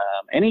tree.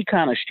 Any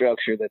kind of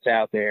structure that's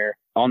out there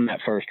on that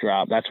first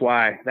drop. That's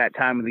why that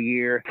time of the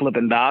year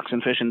flipping docks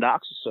and fishing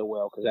docks is so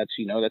well, because that's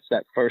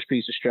that first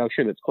piece of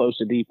structure that's close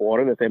to deep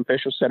water that them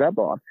fish will set up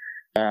on.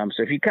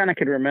 So if you kind of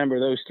can remember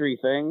those three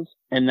things,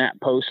 and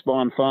that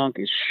post-spawn funk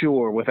is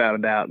sure, without a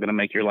doubt, going to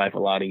make your life a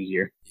lot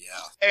easier.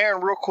 Yeah.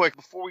 Aaron, real quick,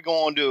 before we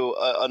go on to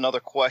another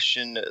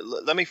question,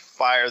 let me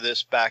fire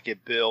this back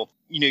at Bill.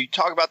 You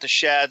talk about the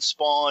shad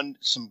spawn,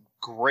 some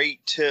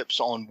great tips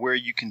on where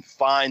you can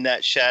find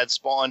that shad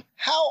spawn.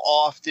 How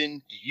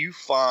often do you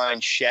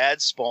find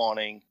shad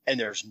spawning and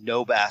there's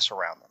no bass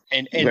around them?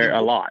 And a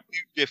lot.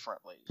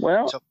 Differently.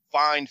 Well, to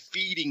find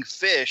feeding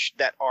fish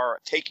that are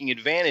taking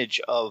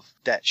advantage of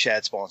that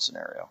shad spawn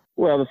scenario.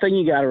 Well, the thing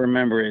you got to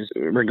remember is,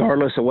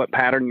 regardless of what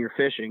pattern you're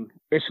fishing,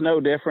 it's no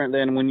different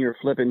than when you're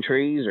flipping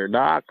trees or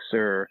docks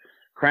or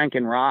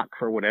cranking rock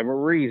for whatever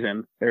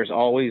reason. There's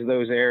always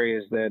those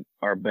areas that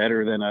are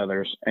better than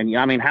others. And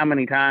how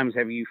many times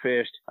have you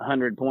fished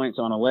 100 points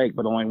on a lake,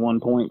 but only 1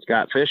 point's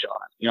got fish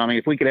on it?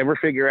 If we could ever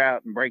figure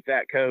out and break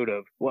that code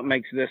of what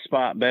makes this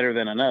spot better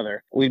than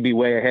another, we'd be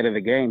way ahead of the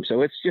game.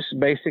 So it's just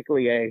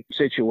basically a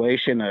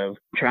situation of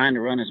trying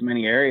to run as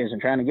many areas and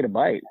trying to get a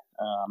bite.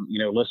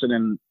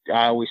 Listening,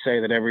 I always say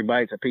that every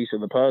bite's a piece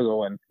of the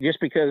puzzle. And just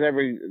because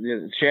every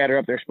shad are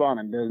up there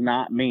spawning does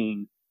not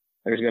mean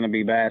there's going to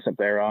be bass up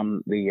there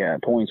on the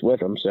points with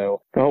them.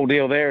 So the whole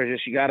deal there is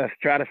just you got to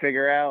try to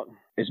figure out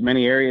as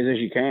many areas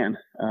as you can.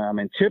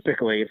 And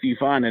typically, if you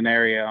find an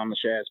area on the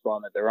shad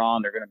spawn that they're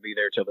on, they're going to be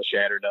there till the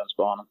shad are done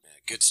spawning. Yeah,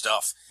 good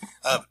stuff.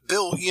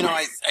 Bill,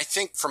 I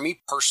think for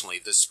me personally,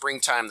 the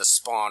springtime, the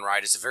spawn,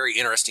 right, is a very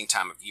interesting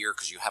time of year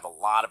because you have a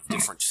lot of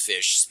different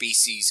fish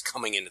species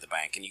coming into the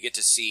bank, and you get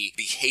to see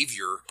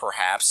behavior,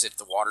 perhaps, if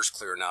the water's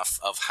clear enough,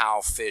 of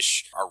how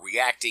fish are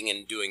reacting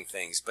and doing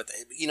things. But,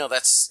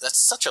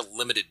 that's such a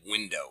limited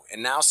window.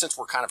 And now, since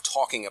we're kind of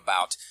talking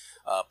about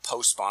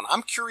post-spawn,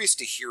 I'm curious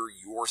to hear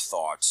your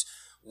thoughts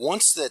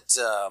once that,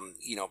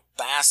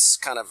 bass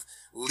kind of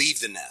leave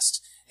the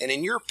nest. And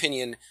in your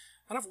opinion,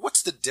 kind of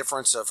what's the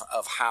difference of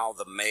how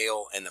the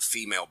male and the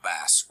female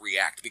bass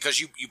react? Because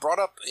you brought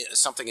up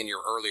something in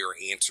your earlier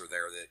answer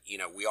there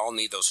that, we all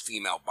need those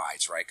female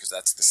bites, right? Because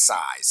that's the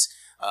size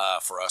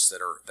for us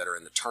that are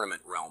in the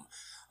tournament realm.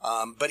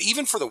 But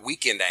even for the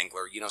weekend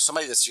angler,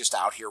 somebody that's just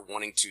out here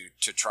wanting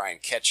to try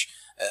and catch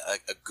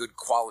a good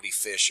quality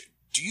fish,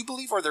 do you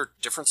believe are there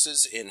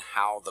differences in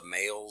how the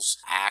males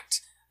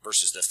act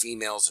versus the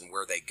females and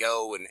where they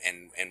go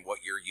and what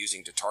you're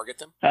using to target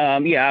them?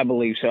 Yeah, I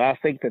believe so. I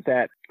think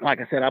that, like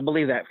I said, I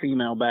believe that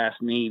female bass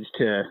needs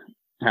to,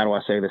 how do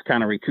I say this,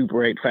 kind of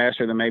recuperate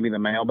faster than maybe the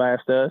male bass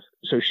does.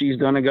 So she's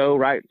going to go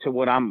right to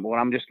what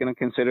I'm just going to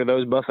consider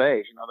those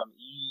buffets, them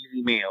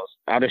easy meals.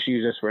 I'll just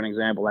use this for an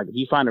example. Like if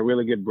you find a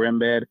really good brim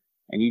bed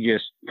and you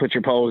just put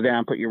your poles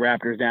down, put your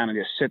raptors down, and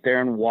just sit there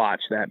and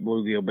watch that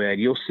bluegill bed,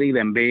 you'll see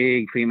them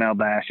big female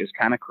bass just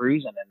kind of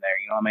cruising in there,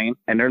 you know what I mean?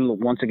 And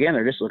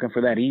they're just looking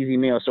for that easy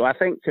meal. So I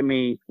think, to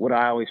me, what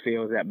I always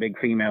feel is that big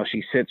female,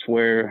 she sits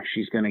where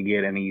she's going to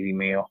get an easy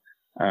meal,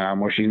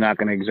 where she's not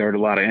going to exert a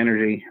lot of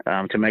energy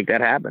to make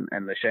that happen.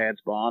 And the shad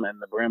spawn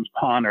and the brim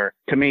spawn are,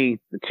 to me,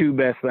 the two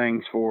best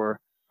things for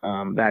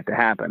that to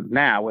happen.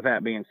 Now, with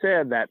that being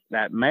said,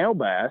 that male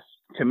bass,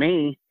 to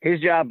me, his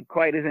job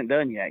quite isn't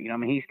done yet.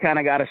 He's kind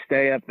of got to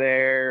stay up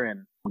there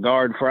and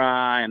guard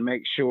fry and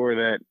make sure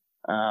that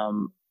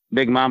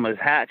Big Mama's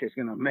hatch is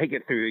going to make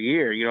it through the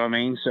year. You know what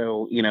I mean?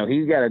 So,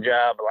 he's got a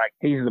job, like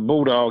he's the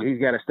bulldog. He's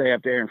got to stay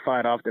up there and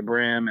fight off the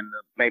brim and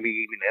maybe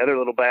even the other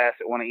little bass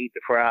that want to eat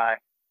the fry.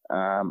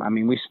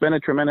 We spend a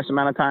tremendous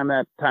amount of time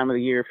that time of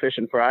the year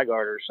fishing fry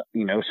garters,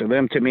 so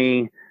them, to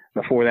me,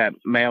 before that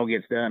male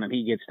gets done and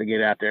he gets to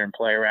get out there and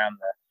play around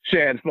the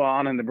shad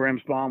spawn and the brim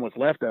spawn, what's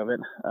left of it.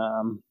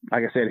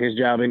 Like I said, his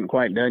job isn't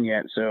quite done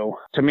yet. So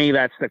to me,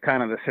 that's the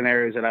kind of the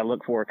scenarios that I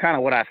look for, kind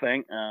of what I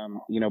think.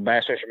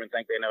 Bass fishermen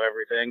think they know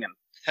everything,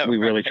 and we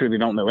really truly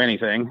don't know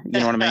anything. You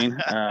know what I mean?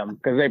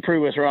 Because they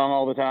prove us wrong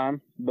all the time.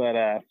 But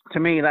to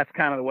me, that's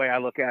kind of the way I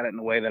look at it, and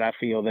the way that I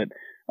feel that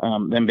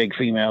them big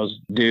females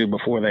do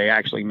before they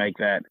actually make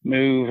that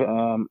move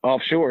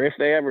offshore, if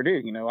they ever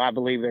do. I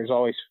believe there's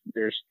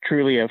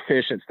truly a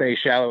fish that stays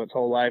shallow its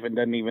whole life and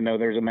doesn't even know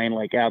there's a main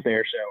lake out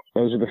there. So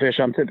those are the fish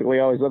I'm typically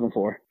always looking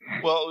for.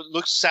 Well,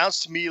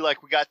 sounds to me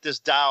like we got this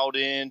dialed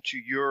in to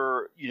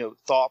your,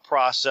 thought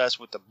process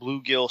with the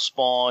bluegill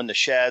spawn, the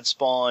shad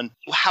spawn.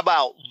 How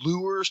about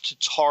lures to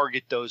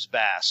target those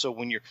bass? So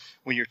when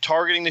you're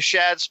targeting the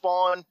shad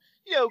spawn,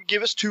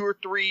 give us 2 or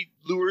 3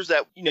 lures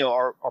that,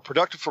 are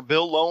productive for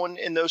Bill Lowen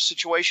in those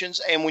situations.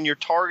 And when you're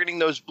targeting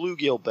those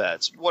bluegill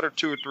beds, what are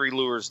 2 or 3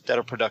 lures that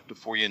are productive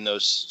for you in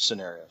those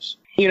scenarios?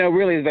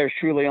 Really, there's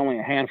truly only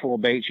a handful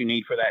of baits you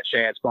need for that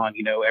shad spawn.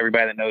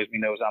 Everybody that knows me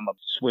knows I'm a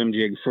swim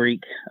jig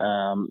freak.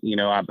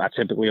 I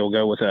typically will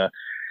go with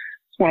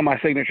one of my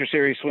signature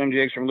series swim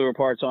jigs from Lure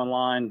Parts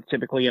Online,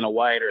 typically in a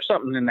white or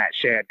something in that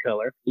shad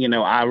color.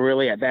 I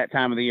really, at that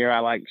time of the year, I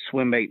like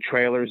swim bait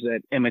trailers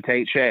that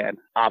imitate shad.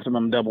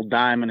 Optimum Double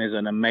Diamond is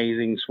an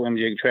amazing swim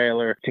jig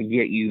trailer to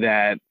get you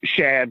that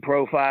shad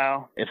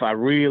profile. If I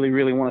really,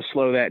 really want to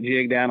slow that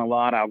jig down a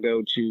lot, I'll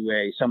go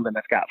to something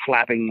that's got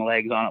flapping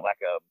legs on it,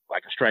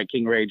 like a Strike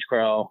King Rage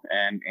Crawl.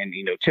 And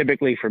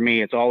typically for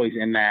me, it's always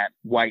in that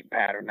white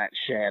pattern, that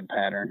shad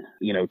pattern.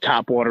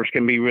 Top waters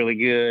can be really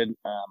good.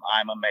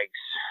 IMA makes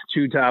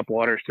 2 top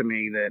waters to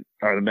me that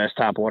are the best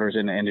top waters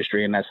in the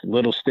industry, and that's the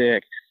Little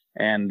Stick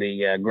and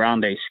the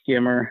Grande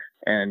Skimmer.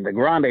 And the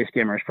Grande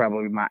Skimmer is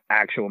probably my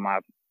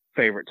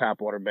favorite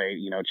top water bait.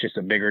 It's just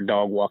a bigger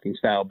dog walking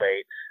style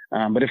bait.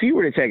 But if you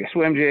were to take a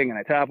swim jig and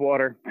a top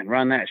water and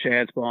run that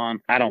shad spawn,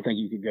 I don't think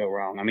you could go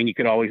wrong. You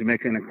could always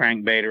mix in a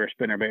crankbait or a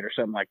spinnerbait or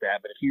something like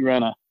that. But if you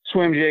run a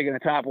swim jig and a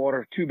top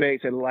water, 2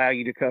 baits that allow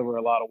you to cover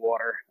a lot of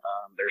water,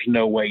 there's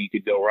no way you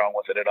could go wrong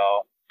with it at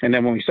all. And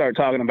then when we start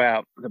talking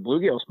about the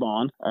bluegill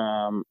spawn,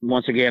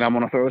 once again, I'm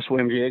going to throw a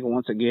swim jig.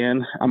 Once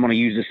again, I'm going to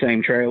use the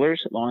same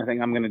trailers. The only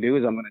thing I'm going to do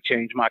is I'm going to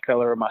change my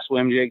color of my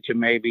swim jig to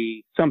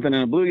maybe something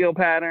in a bluegill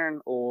pattern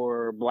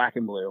or black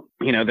and blue.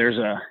 There's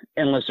a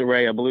endless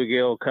array of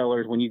bluegill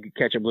colors. When you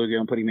catch a bluegill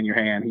and put him in your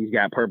hand, he's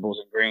got purples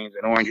and greens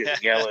and oranges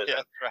and yellows.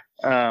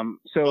 Right.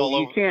 So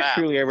you can't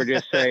truly ever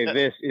just say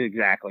this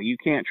exactly. You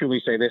can't truly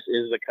say this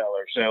is the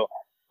color. So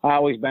I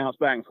always bounce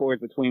back and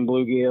forth between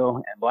bluegill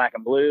and black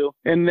and blue.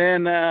 And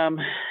then,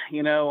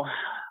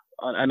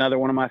 another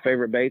one of my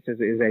favorite baits is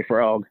a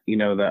frog.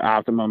 The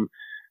Optimum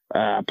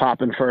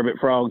Poppin'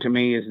 Furbit frog, to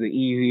me, is the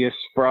easiest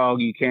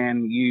frog you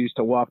can use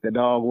to walk the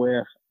dog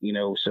with.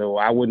 So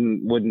I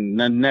wouldn't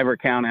never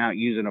count out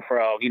using a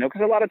frog,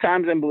 because a lot of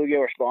times them bluegill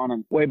are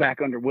spawning way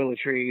back under willow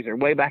trees or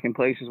way back in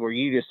places where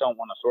you just don't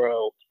want to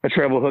throw a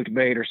treble hooked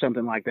bait or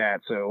something like that.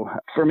 So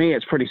for me,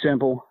 it's pretty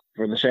simple.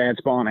 For the shad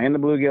spawn and the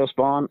bluegill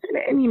spawn.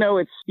 And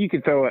you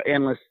could throw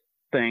endless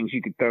things. You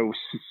could throw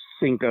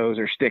Cincos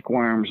or stick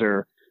worms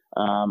or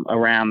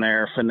around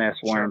there, finesse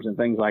worms and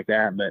things like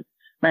that. But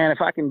man,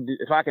 if I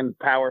can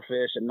power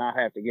fish and not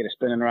have to get a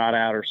spinning rod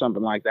out or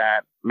something like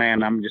that,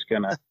 man, I'm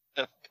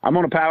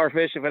gonna power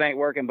fish if it ain't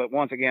working. But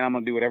once again, I'm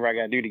gonna do whatever I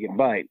gotta do to get a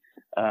bite.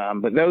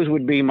 But those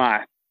would be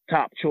my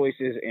top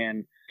choices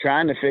in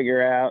trying to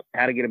figure out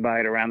how to get a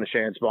bite around the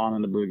shad spawn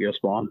and the bluegill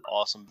spawn.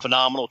 Awesome.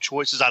 Phenomenal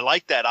choices. I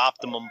like that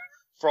Optimum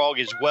frog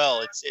as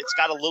well. It's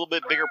got a little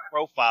bit bigger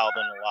profile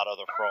than a lot of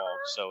other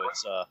frogs, so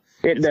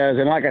it does.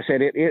 And like I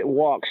said, it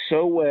walks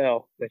so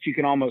well that you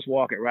can almost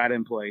walk it right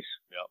in place.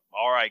 Yep.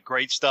 All right,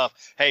 great stuff.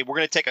 Hey, we're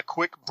going to take a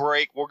quick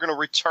break. We're going to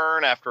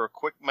return after a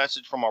quick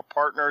message from our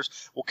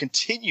partners. We'll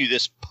continue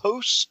this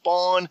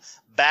post-spawn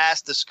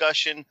bass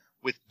discussion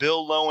with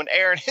Bill Lowen.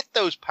 Aaron, hit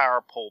those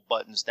power pole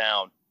buttons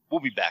down.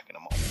 We'll be back in a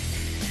moment.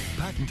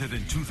 Patented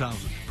in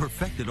 2000,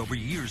 perfected over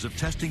years of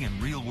testing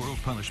and real-world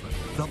punishment,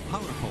 the Power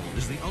Pole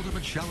is the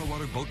ultimate shallow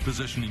water boat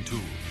positioning tool.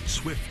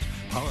 Swift,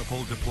 Power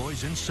Pole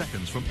deploys in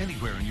seconds from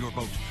anywhere in your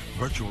boat.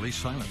 Virtually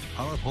silent,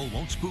 Power Pole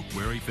won't spook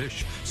wary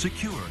fish.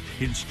 Secure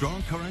in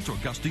strong currents or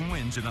gusting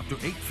winds in up to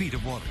 8 feet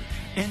of water.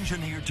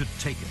 Engineered to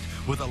take it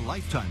with a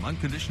lifetime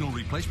unconditional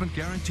replacement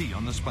guarantee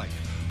on the spike.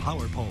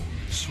 Power Pole,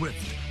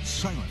 swift,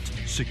 silent,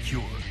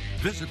 secure.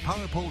 Visit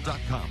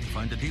powerpole.com to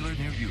find a dealer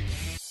near you.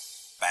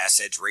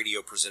 Bass Edge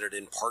Radio, presented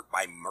in part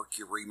by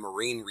Mercury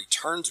Marine,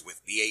 returns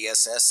with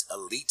BASS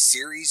Elite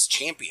Series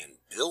champion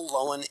Bill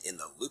Lowen in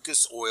the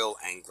Lucas Oil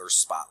Angler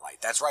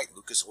Spotlight. That's right,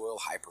 Lucas Oil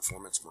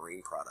high-performance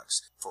marine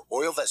products. For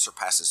oil that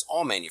surpasses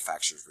all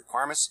manufacturers'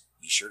 requirements,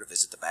 be sure to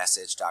visit the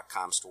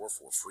BassEdge.com store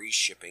for free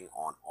shipping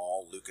on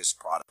all Lucas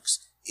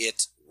products.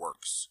 It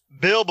works.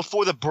 Bill,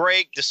 before the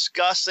break,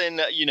 discussing,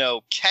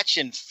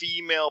 catching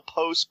female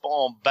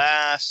post-spawn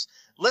bass.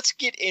 Let's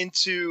get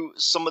into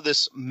some of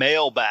this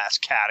male bass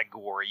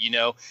category.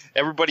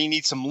 Everybody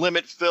needs some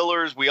limit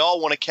fillers. We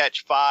all want to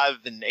catch 5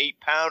 and 8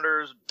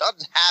 pounders.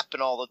 Doesn't happen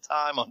all the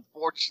time,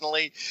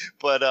 unfortunately.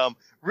 But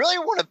really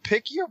want to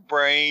pick your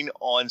brain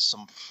on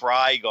some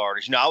fry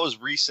garters. I was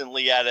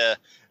recently at an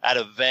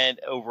event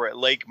over at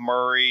Lake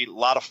Murray. A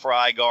lot of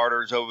fry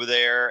garters over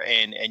there,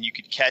 and you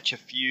could catch a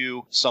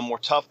few. Some were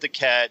tough to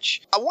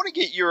catch. I want to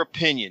get your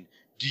opinion.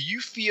 Do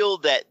you feel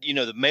that,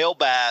 the male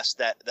bass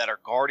that are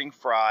guarding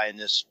fry in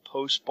this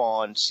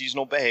post-spawn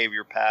seasonal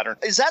behavior pattern,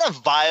 is that a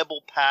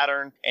viable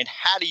pattern? And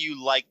how do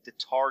you like to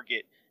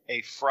target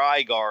a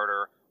fry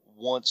garter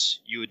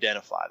once you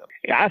identify them?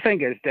 Yeah, I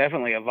think it's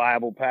definitely a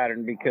viable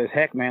pattern because,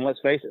 heck, man,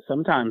 let's face it,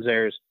 sometimes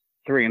there's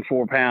 3 and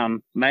 4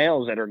 pound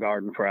males that are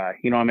guarding fry.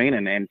 You know what I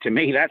mean? And to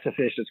me, that's a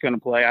fish that's going to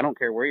play. I don't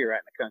care where you're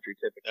at in the country,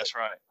 typically. That's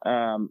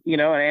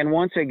right. And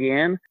once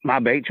again, my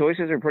bait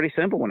choices are pretty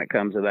simple when it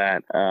comes to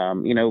that.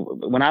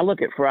 When I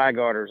look at fry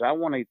garters, I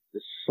want to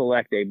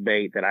select a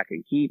bait that I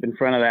can keep in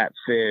front of that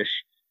fish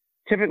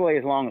typically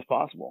as long as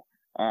possible.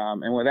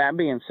 And with that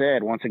being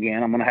said, once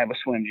again, I'm going to have a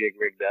swim jig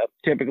rigged up,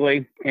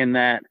 typically in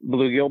that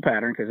bluegill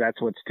pattern, because that's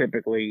what's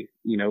typically,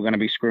 going to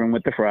be screwing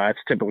with the fry. It's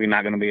typically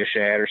not going to be a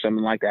shad or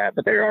something like that.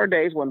 But there are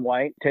days when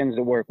white tends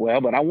to work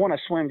well, but I want a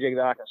swim jig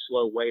that I can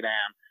slow way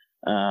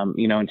down.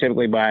 And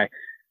typically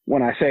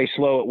when I say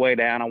slow it way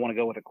down, I want to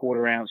go with a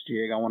 1/4 ounce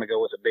jig. I want to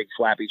go with a big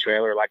flappy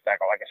trailer like that,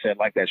 like I said,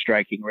 like that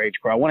Strike King Rage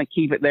Pro. I want to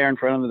keep it there in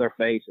front of their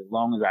face as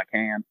long as I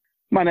can.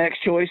 My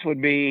next choice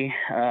would be,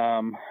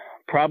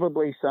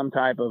 probably some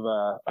type of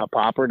a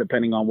popper,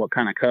 depending on what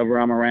kind of cover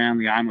I'm around.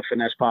 The I'm a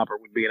Finesse popper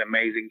would be an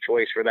amazing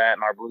choice for that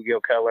in our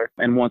bluegill color.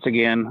 And once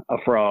again, a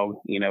frog.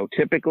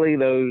 Typically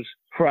those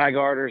fry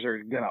garters are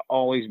going to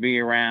always be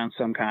around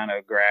some kind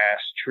of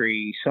grass,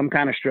 tree, some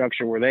kind of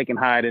structure where they can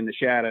hide in the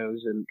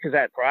shadows. And because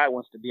that fry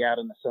wants to be out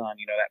in the sun,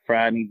 that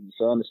fry needs the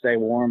sun to stay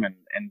warm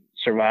and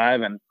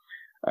survive. And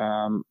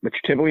but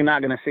you're typically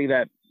not going to see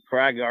that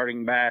fry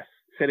guarding bass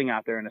sitting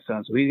out there in the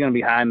sun. So he's going to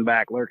be hiding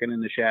back, lurking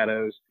in the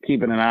shadows,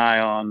 keeping an eye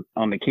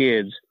on the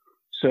kids.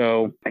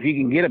 So if you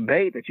can get a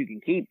bait that you can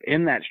keep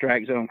in that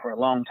strike zone for a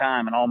long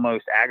time and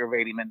almost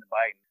aggravate him into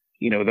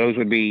biting, those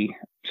would be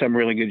some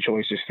really good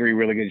choices, 3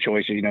 really good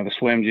choices, the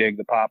swim jig,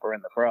 the popper,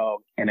 and the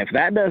frog. And if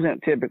that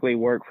doesn't typically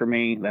work for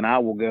me, then I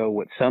will go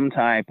with some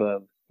type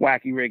of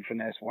wacky rig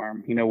finesse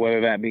worm,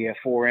 whether that be a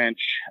 4-inch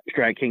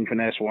Strike King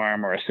finesse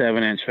worm or a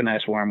 7-inch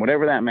finesse worm,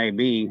 whatever that may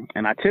be.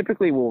 And I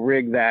typically will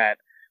rig that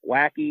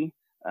wacky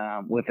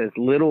with as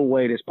little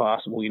weight as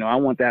possible. I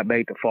want that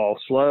bait to fall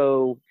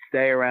slow,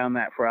 stay around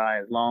that fry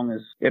as long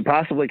as it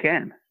possibly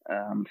can.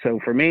 So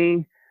for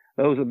me,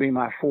 those would be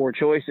my 4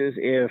 choices.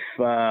 If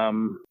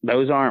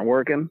those aren't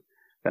working,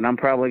 then I'm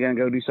probably going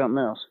to go do something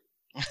else.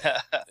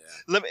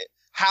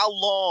 How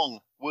long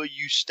will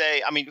you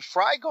stay? I mean,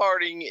 fry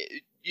guarding,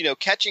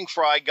 catching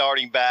fry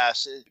guarding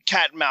bass,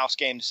 cat and mouse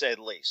game to say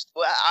the least.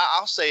 Well,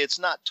 I'll say it's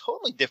not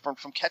totally different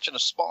from catching a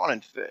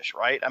spawning fish,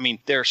 right? I mean,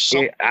 there's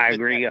something I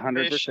agree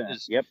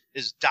 100%.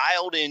 Is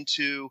dialed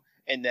into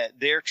and that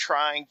they're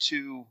trying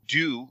to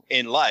do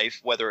in life,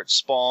 whether it's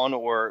spawn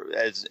or,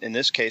 as in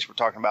this case, we're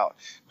talking about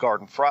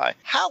garden fry.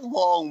 How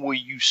long will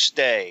you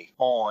stay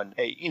on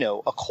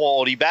a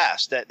quality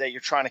bass that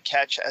you're trying to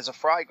catch as a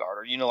fry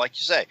garter? Like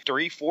you say,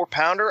 3-4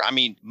 pounder. I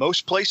mean,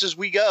 most places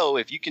we go,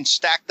 if you can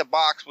stack the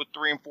box with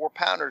 3 and 4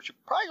 pounders, you're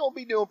probably going to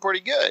be doing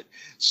pretty good.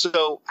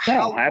 So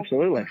how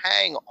absolutely long will you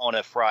hang on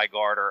a fry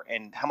garter,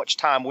 and how much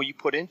time will you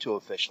put into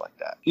a fish like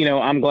that?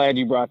 I'm glad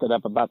you brought that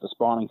up about the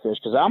spawning fish,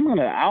 because I'm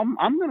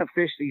gonna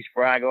fish these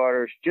fry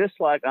garters just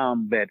like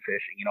I'm bed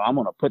fishing. You know, I'm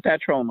going to put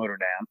that trolling motor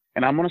down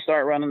and I'm going to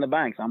start running the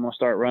banks. I'm going to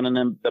start running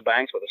the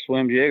banks with a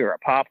swim jig or a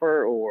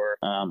popper or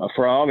a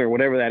frog or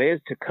whatever that is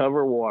to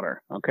cover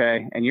water.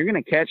 Okay. And you're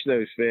going to catch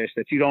those fish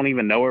that you don't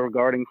even know are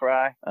guarding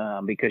fry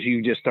because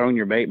you've just thrown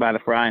your bait by the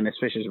fry and this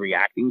fish is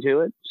reacting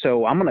to it.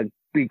 So I'm going to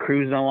be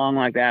cruising along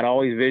like that,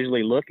 always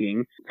visually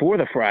looking for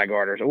the fry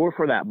garters or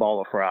for that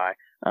ball of fry.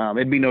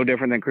 It'd be no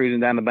different than cruising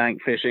down the bank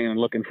fishing and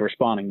looking for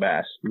spawning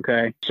bass.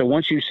 Okay. So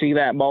once you see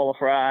that ball of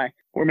fry,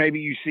 or maybe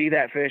you see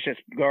that fish that's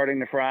guarding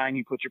the fry and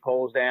you put your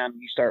poles down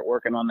and you start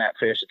working on that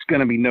fish, it's going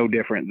to be no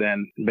different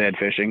than bed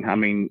fishing. I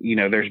mean, you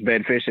know, there's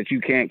bed fish that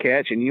you can't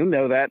catch and you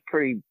know that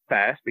pretty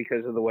fast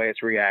because of the way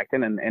it's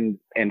reacting.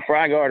 And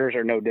fry garters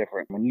are no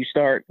different. When you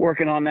start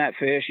working on that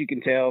fish, you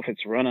can tell if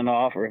it's running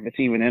off or if it's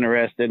even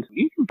interested.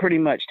 You can pretty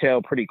much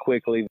tell pretty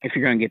quickly if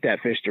you're going to get that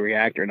fish to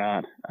react or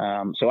not.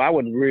 So I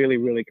would really,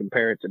 really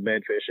compare it to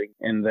bed fishing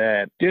in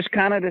that just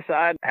kind of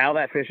decide how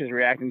that fish is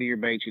reacting to your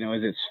bait. You know,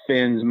 is its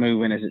fins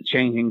moving? Is it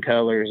changing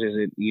colors? Is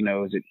it, you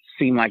know, does it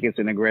seem like it's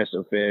an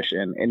aggressive fish?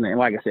 And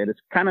like I said, it's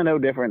kind of no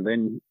different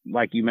than,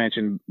 like you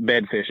mentioned,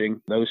 bed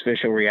fishing. Those fish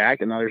will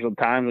react. And there's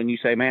times when you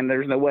say, man,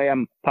 there's no way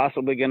I'm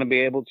possibly going to be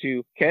able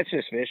to catch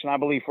this fish. And I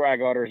believe fry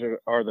garters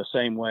are the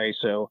same way.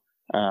 So,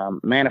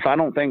 man, if I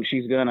don't think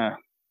she's going to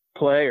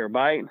play or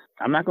bite,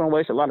 I'm not going to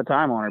waste a lot of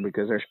time on her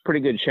because there's a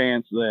pretty good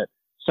chance that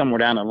somewhere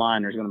down the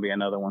line there's going to be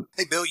another one.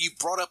 Hey, Bill, you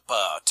brought up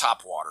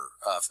topwater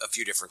a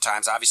few different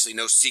times. Obviously,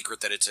 no secret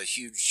that it's a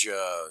huge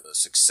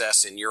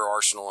success in your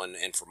arsenal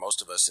and for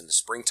most of us in the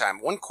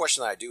springtime. One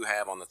question that I do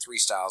have on the three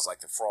styles,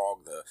 like the frog,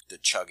 the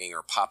chugging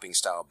or popping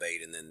style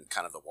bait, and then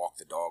kind of the walk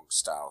the dog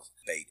style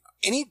bait.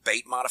 Any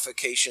bait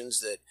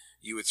modifications that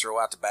you would throw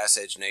out to Bass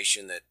Edge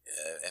Nation that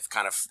have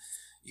kind of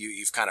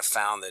you've kind of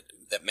found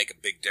that make a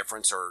big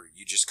difference, or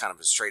you just kind of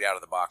a straight out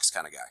of the box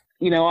kind of guy?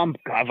 You know,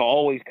 I've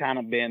always kind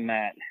of been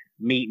that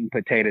meat and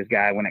potatoes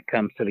guy when it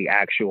comes to the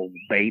actual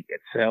bait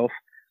itself,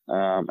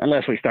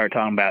 unless we start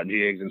talking about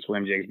jigs and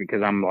swim jigs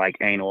because I'm like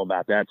anal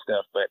about that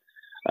stuff. But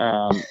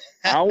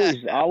I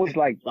always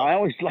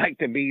like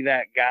to be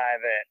that guy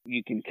that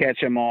you can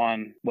catch them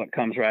on what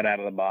comes right out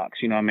of the box.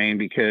 You know what I mean?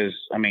 Because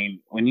I mean,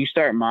 when you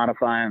start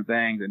modifying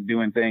things and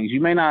doing things,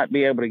 you may not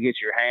be able to get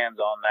your hands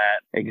on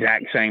that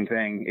exact same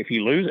thing if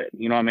you lose it.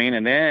 You know what I mean?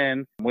 And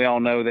then we all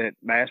know that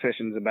bass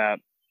fishing is about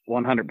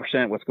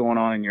 100% what's going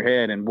on in your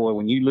head. And boy,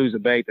 when you lose a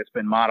bait that's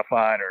been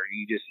modified or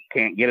you just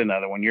can't get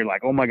another one, you're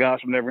like, oh my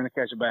gosh, I'm never going to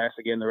catch a bass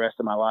again the rest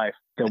of my life.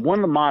 So one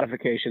of the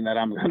modification that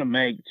I'm going to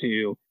make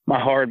to my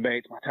hard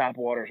baits, my top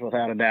waters,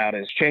 without a doubt,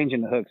 is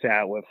changing the hooks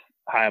out with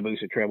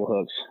Hayabusa treble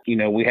hooks. You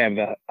know, we have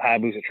the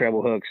Hayabusa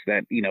treble hooks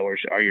that, you know,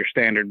 are your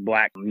standard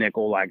black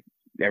nickel like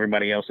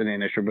everybody else in the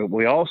industry, but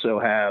we also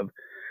have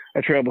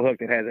a treble hook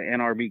that has an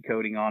NRB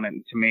coating on it.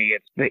 And to me,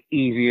 it's the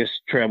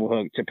easiest treble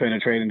hook to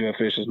penetrate into a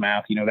fish's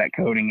mouth. You know, that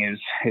coating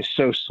is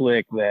so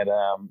slick that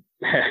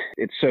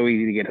it's so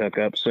easy to get hooked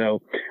up. So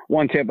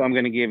one tip I'm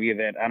going to give you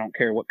that I don't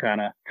care what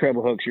kind of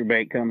treble hooks your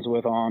bait comes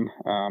with on.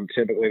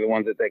 Typically the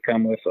ones that they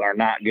come with are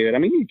not good. I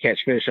mean, you can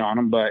catch fish on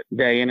them, but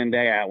day in and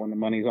day out when the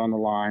money's on the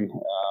line,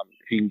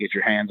 if you can get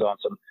your hands on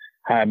some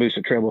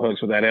Hayabusa treble hooks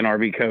with that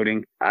NRB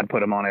coating, I'd put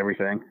them on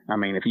everything. I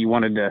mean, if you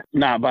wanted to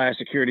not buy a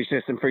security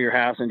system for your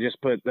house and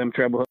just put them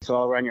treble hooks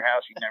all around your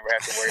house, you'd never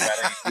have to worry about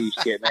any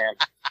thieves getting in.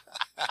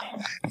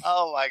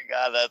 Oh my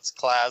God, that's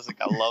classic.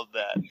 I love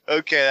that.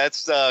 Okay,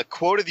 that's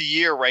quote of the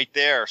year right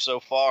there so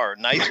far.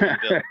 Nice one,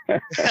 Bill.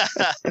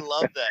 I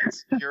love that.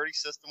 Security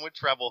system with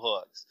treble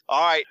hooks.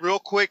 All right, real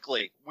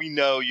quickly, we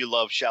know you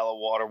love shallow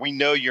water. We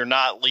know you're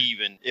not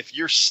leaving. If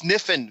you're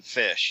sniffing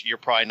fish, you're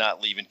probably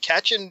not leaving.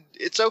 Catching,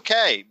 it's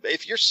okay.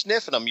 If you're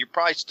sniffing them, you're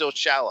probably still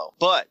shallow.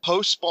 But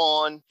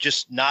post-spawn,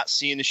 just not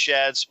seeing the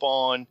shad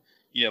spawn,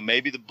 you know,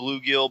 maybe the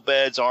bluegill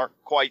beds aren't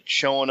quite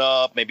showing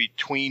up, maybe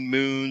tween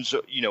moons,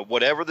 you know,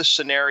 whatever the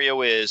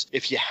scenario is.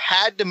 If you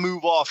had to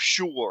move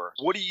offshore,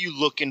 what are you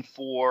looking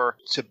for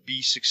to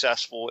be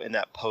successful in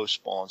that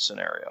post-spawn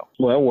scenario?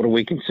 Well, what do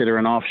we consider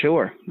an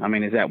offshore? I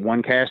mean, is that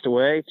one cast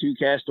away, two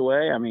cast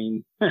away? I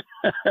mean,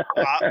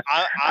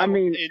 I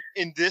mean,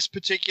 in this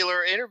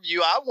particular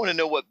interview, I want to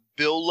know what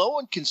Bill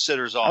Lowen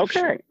considers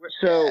offshore. Okay,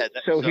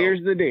 so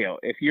here's the deal.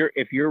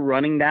 If you're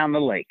running down the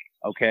lake,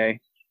 okay,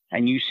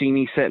 and you see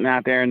me sitting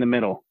out there in the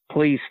middle,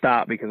 please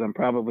stop because I'm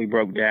probably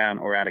broke down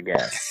or out of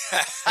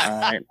gas.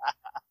 All right.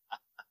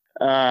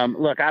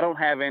 Look, I don't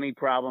have any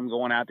problem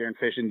going out there and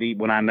fishing deep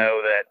when I know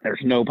that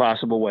there's no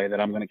possible way that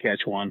I'm going to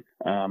catch one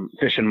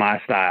fishing my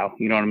style.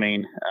 You know what I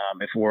mean?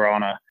 If we're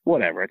on a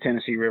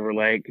Tennessee River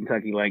Lake,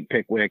 Kentucky Lake,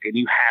 Pickwick, and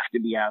you have to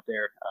be out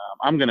there,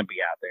 I'm going to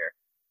be out there.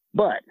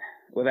 But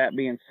with that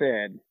being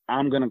said,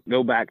 I'm going to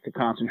go back to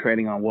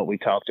concentrating on what we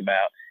talked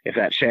about. If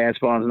that shad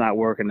spawn's not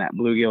working, that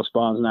bluegill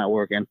spawn's not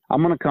working,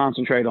 I'm going to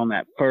concentrate on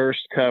that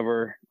first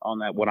cover, on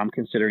that, what I'm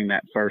considering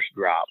that first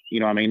drop. You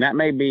know what I mean? That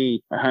may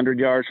be 100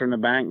 yards from the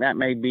bank. That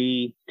may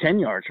be 10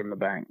 yards from the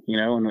bank, you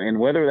know, and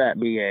whether that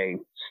be a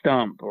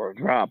stump or a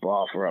drop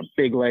off or a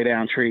big lay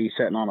down tree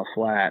sitting on a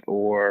flat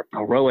or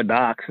a row of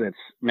docks that's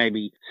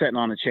maybe sitting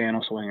on a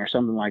channel swing or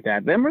something like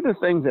that. Them are the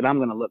things that I'm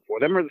going to look for.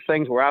 Them are the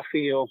things where I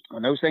feel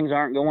when those things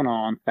aren't going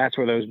on, that's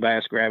where those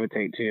bass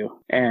gravitate to.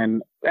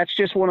 And that's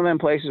just one of them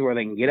places where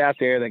they can get out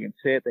there, they can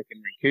sit, they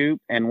can recoup.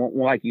 And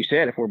like you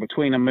said, if we're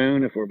between a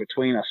moon, if we're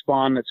between a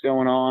spawn that's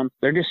going on,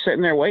 they're just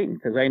sitting there waiting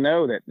because they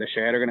know that the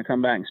shad are going to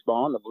come back and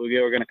spawn, the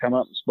bluegill are going to come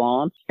up and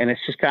spawn. And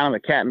it's just kind of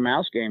a cat and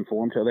mouse game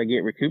for them until they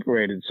get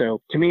recuperated.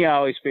 So to me, I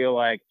always feel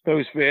like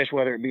those fish,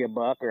 whether it be a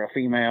buck or a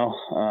female,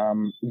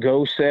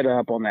 go set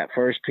up on that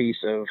first piece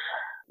of,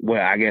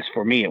 well, I guess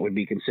for me, it would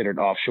be considered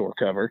offshore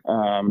cover.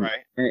 Right.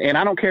 And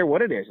I don't care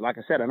what it is. Like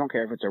I said, I don't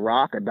care if it's a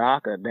rock, a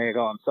dock, a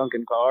daggone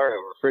sunken car, a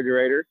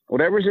refrigerator,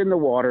 whatever's in the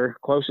water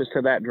closest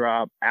to that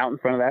drop out in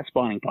front of that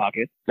spawning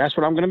pocket. That's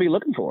what I'm going to be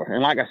looking for.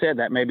 And like I said,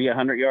 that may be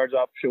 100 yards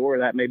offshore,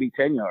 that may be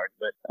 10 yards,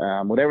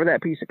 but whatever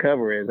that piece of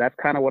cover is, that's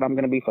kind of what I'm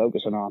going to be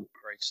focusing on.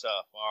 Great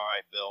stuff. All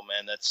right, Bill,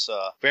 man, that's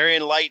very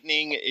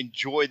enlightening.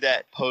 Enjoyed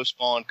that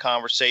post-spawn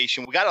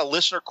conversation. We got a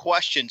listener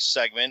question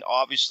segment,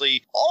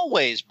 obviously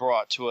always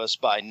brought to us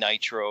by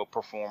Nitro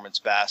Performance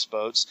Bass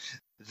Boats.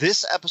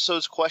 This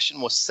episode's question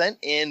was sent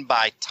in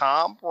by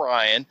Tom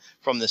Bryan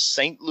from the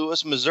St.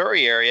 Louis,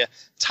 Missouri area.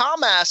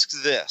 Tom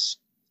asks this: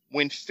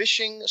 when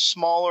fishing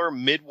smaller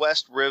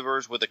Midwest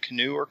rivers with a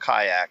canoe or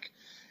kayak,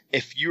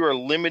 if you are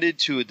limited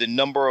to the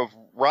number of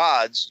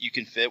rods you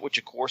can fit, which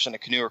of course in a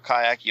canoe or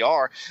kayak you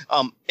are,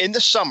 in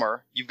the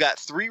summer, you've got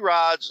 3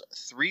 rods,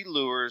 3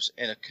 lures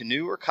in a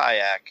canoe or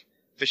kayak,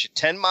 fish a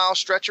 10-mile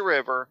stretch of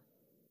river,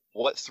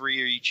 what 3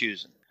 are you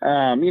choosing?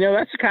 You know,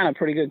 that's a kind of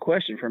pretty good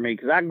question for me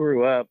because I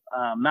grew up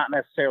not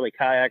necessarily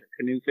kayak or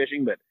canoe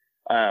fishing, but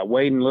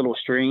wading little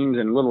streams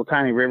and little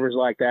tiny rivers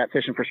like that,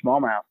 fishing for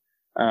smallmouth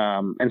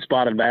and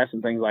spotted bass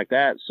and things like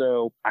that.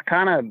 So I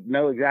kind of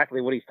know exactly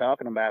what he's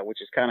talking about,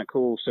 which is kind of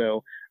cool.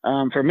 So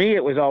for me,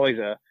 it was always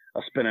a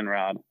spinning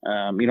rod.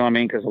 You know what I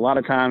mean? Because a lot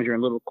of times you're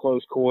in little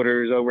close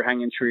quarters,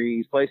 overhanging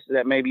trees, places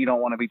that maybe you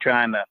don't want to be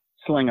trying to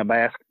sling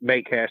a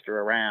bait caster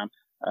around.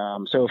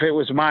 So if it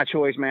was my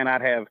choice, man,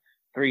 I'd have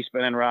 3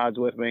 spinning rods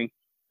with me,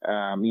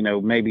 you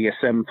know, maybe a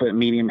 7-foot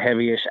medium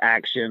heavyish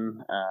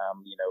action,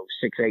 you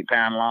know, 6-8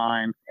 pound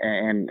line.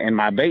 And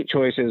my bait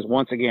choices,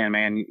 once again,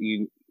 man,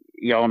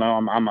 y'all know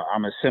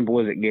I'm as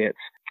simple as it gets.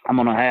 I'm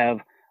going to have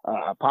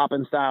a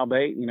popping style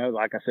bait. You know,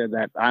 like I said,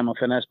 that I'm a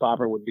finesse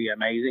popper would be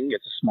amazing.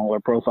 It's a smaller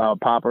profile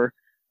popper,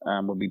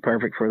 would be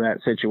perfect for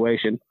that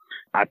situation.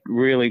 I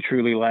really,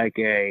 truly like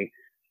a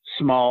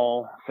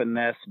small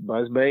finesse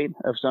buzzbait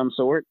of some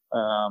sort.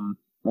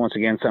 Once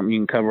again, something you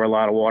can cover a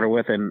lot of water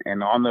with, and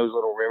on those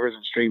little rivers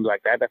and streams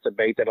like that, that's a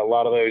bait that a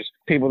lot of those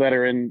people that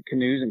are in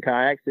canoes and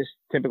kayaks just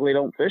typically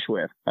don't fish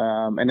with.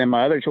 And then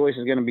my other choice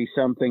is going to be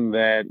something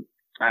that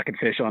I could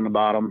fish on the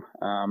bottom.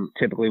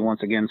 Typically,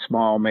 once again,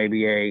 small,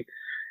 maybe a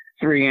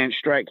 3-inch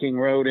Strike King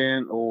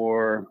rodent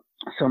or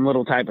some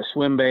little type of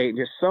swim bait,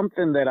 just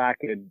something that I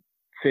could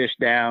fish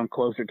down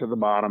closer to the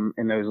bottom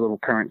in those little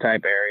current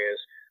type areas.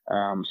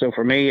 So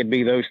for me, it'd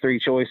be those 3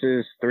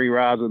 choices. 3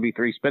 rods would be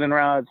 3 spinning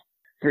rods.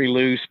 3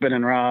 loose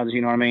spinning rods, you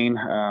know what I mean?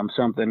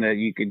 Something that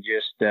you could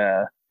just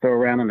throw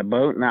around in the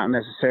boat, not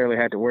necessarily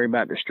have to worry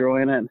about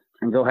destroying it,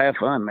 and go have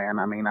fun, man.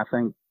 I mean, I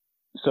think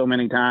so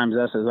many times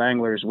us as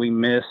anglers, we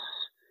miss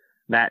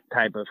that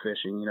type of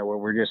fishing, you know, where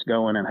we're just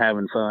going and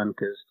having fun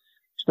because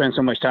spend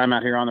so much time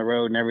out here on the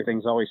road and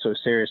everything's always so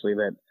seriously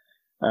that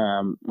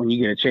when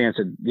you get a chance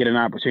to get an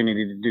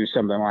opportunity to do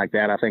something like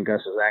that, I think us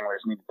as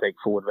anglers need to take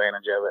full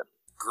advantage of it.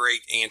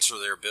 Great answer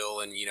there, Bill.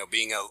 And, you know,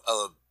 being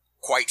a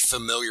quite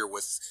familiar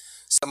with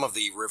some of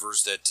the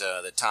rivers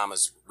that Tom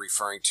is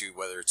referring to,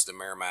 whether it's the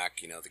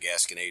Merrimack, you know, the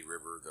Gasconade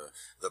River,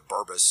 the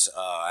Burbus,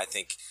 I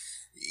think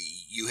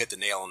you hit the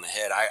nail on the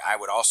head. I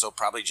would also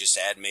probably just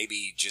add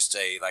maybe just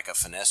a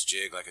finesse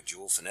jig, like a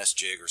jewel finesse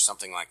jig or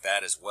something like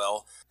that as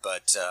well.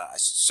 But I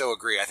so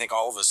agree. I think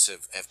all of us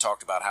have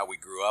talked about how we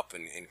grew up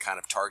and kind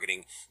of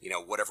targeting, you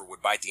know, whatever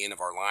would bite the end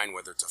of our line,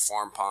 whether it's a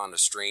farm pond, a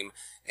stream.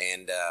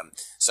 And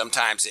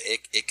sometimes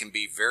it can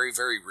be very,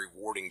 very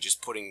rewarding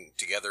just putting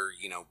together,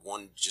 you know,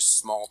 one just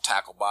small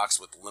tackle box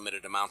with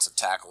limited amounts of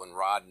tackle and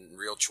rod and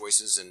reel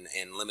choices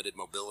and limited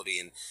mobility.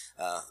 And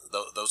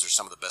those are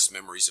some of the best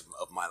memories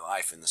of my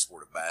life in the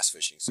sport of bass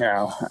fishing. So,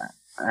 yeah,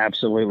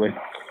 absolutely.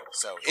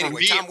 So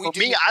anyway, for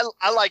me,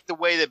 I like the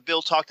way that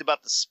Bill talked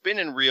about the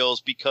spinning reels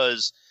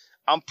because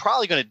I'm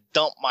probably going to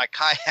dump my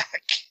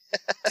kayak.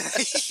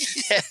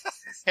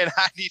 And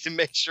I need to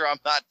make sure I'm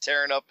not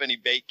tearing up any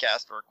bait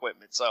caster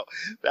equipment. So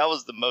that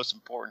was the most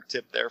important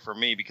tip there for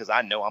me because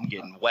I know I'm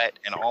getting wet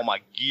and all my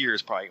gear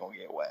is probably going to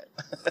get wet.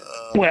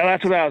 Well,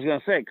 that's what I was going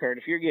to say, Kurt.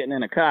 If you're getting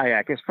in a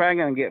kayak, it's probably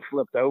going to get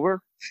flipped over.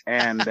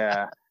 And,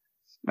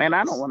 man,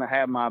 I don't want to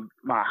have my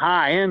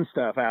high-end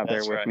stuff out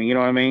there with me. You know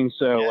what I mean?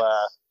 So,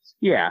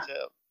 yeah.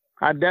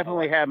 I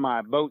definitely have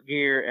my boat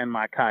gear and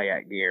my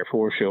kayak gear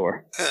for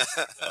sure.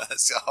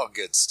 That's all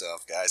good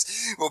stuff, guys.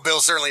 Well, Bill,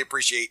 certainly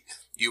appreciate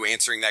you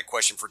answering that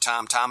question for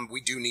Tom. Tom,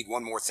 we do need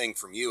one more thing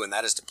from you, and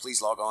that is to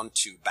please log on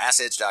to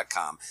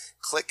BassEdge.com,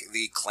 click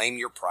the Claim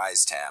Your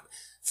Prize tab,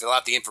 fill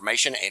out the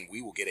information, and we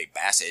will get a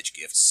Bass Edge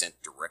gift sent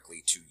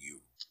directly to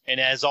you. And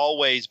as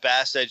always,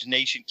 Bass Edge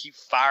Nation, keep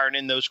firing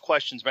in those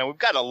questions, man. We've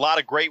got a lot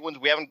of great ones.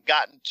 We haven't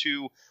gotten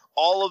to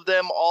all of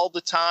them all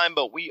the time,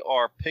 but we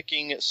are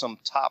picking some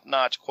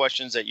top-notch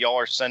questions that y'all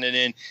are sending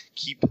in.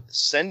 Keep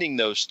sending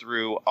those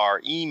through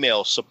our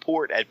email,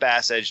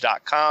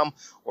 support@bassedge.com,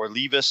 or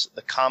leave us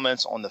the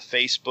comments on the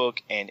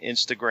Facebook and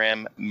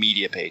Instagram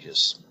media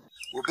pages.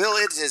 Well, Bill,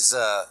 it has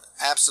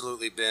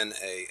absolutely been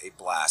a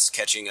blast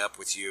catching up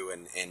with you,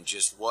 and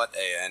just what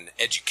an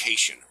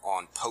education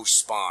on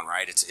post-spawn,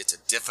 right? It's a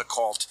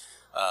difficult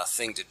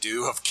thing to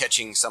do, of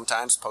catching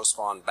sometimes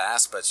post-spawn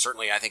bass, but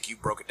certainly I think you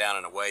broke it down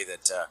in a way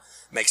that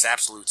makes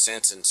absolute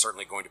sense, and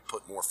certainly going to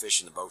put more fish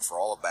in the boat for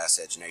all of Bass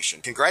Edge Nation.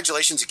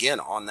 Congratulations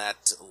again on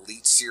that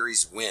Elite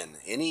Series win.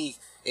 Any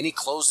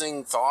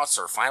closing thoughts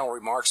or final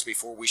remarks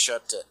before we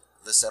shut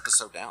this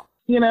episode down?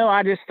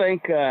 I just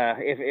think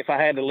if I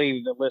had to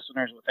leave the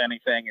listeners with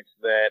anything, it's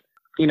that,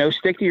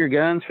 stick to your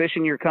guns, fish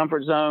in your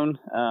comfort zone,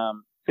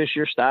 fish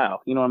your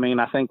style. You know what I mean?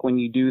 I think when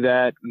you do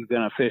that, you're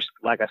going to fish,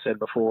 like I said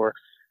before,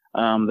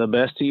 the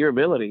best to your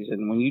abilities.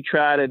 And when you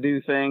try to do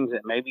things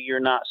that maybe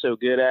you're not so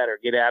good at or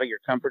get out of your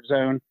comfort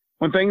zone,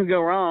 when things go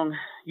wrong,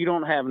 you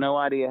don't have no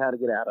idea how to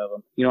get out of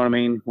them. You know what I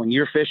mean? When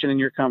you're fishing in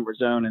your comfort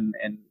zone, and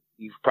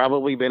you've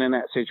probably been in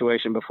that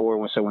situation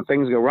before, so when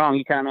things go wrong,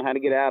 you kind of know how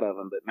to get out of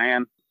them. But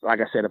man, like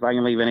I said, if I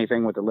can leave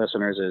anything with the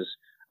listeners is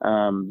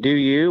do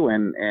you,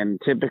 and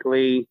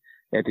typically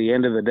at the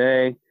end of the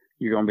day,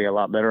 you're going to be a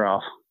lot better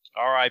off.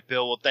 All right,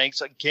 Bill. Well,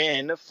 thanks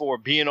again for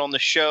being on the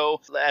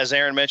show. As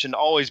Aaron mentioned,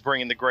 always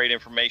bringing the great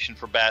information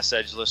for Bass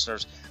Edge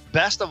listeners.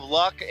 Best of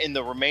luck in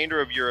the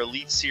remainder of your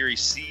Elite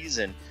Series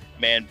season.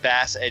 Man,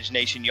 Bass Edge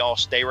Nation, y'all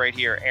stay right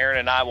here. Aaron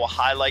and I will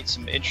highlight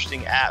some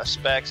interesting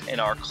aspects in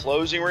our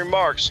closing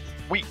remarks.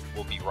 We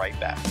will be right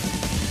back.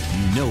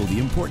 You know the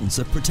importance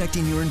of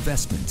protecting your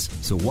investments,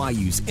 so why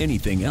use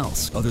anything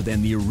else other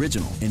than the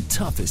original and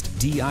toughest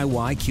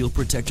DIY keel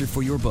protector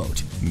for your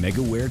boat,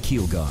 MegaWare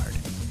Keel Guard.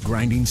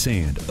 Grinding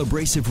sand,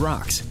 abrasive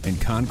rocks, and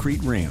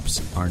concrete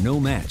ramps are no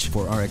match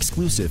for our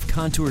exclusive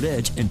contoured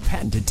edge and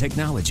patented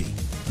technology.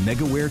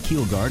 MegaWare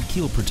Keel Guard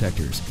keel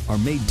protectors are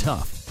made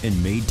tough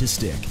and made to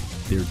stick.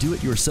 Their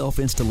do-it-yourself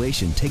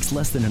installation takes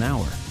less than an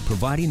hour,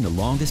 providing the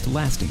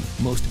longest-lasting,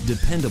 most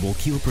dependable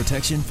keel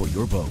protection for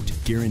your boat,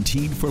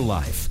 guaranteed for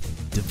life.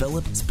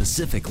 Developed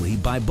specifically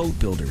by boat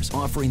builders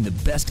offering the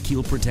best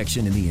keel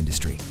protection in the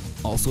industry.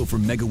 Also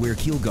from MegaWare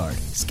Keel Guard,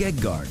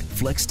 Skeg Guard,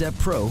 Flex Step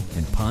Pro,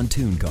 and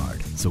Pontoon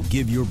Guard. So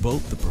give your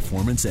boat the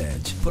performance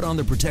edge. Put on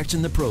the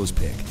protection the pros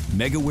pick.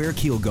 MegaWare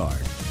Keel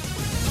Guard.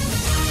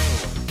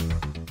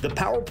 The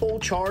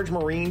PowerPole Charge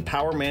Marine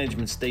Power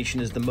Management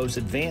Station is the most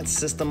advanced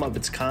system of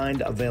its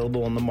kind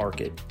available on the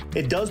market.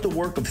 It does the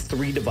work of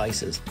 3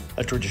 devices,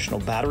 a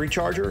traditional battery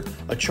charger,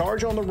 a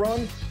charge on the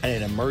run, and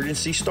an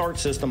emergency start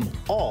system,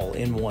 all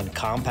in one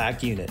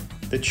compact unit.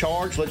 The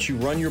Charge lets you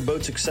run your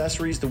boat's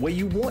accessories the way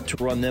you want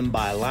to run them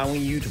by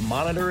allowing you to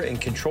monitor and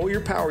control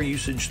your power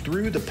usage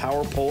through the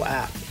PowerPole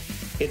app.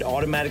 It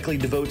automatically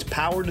devotes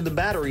power to the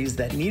batteries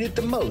that need it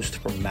the most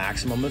for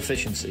maximum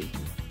efficiency.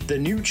 The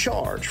new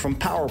Charge from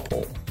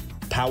PowerPole.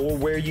 Power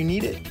where you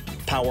need it,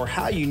 power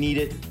how you need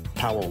it,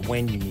 power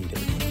when you need it.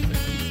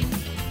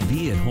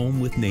 Be at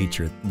home with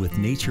nature with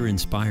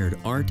nature-inspired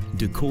art,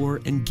 decor,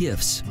 and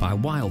gifts by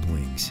Wild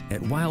Wings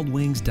at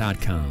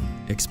wildwings.com.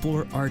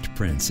 Explore art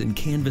prints and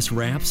canvas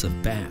wraps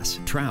of bass,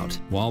 trout,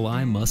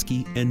 walleye,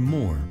 muskie, and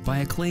more by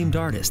acclaimed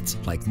artists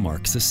like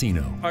Mark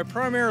Cicino. I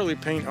primarily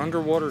paint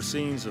underwater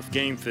scenes of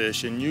game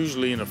fish, and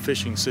usually in a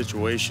fishing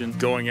situation,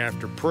 going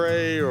after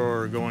prey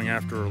or going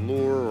after a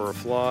lure or a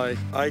fly.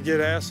 I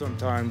get asked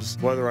sometimes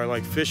whether I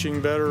like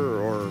fishing better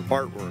or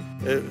artwork.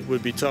 It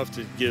would be tough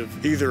to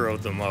give either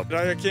of them up.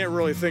 I can't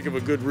really think of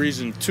a good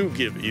reason to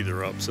give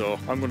either up, so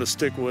I'm going to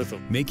stick with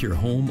them. Make your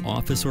home,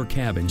 office, or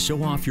cabin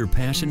show off your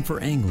passion for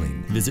angling.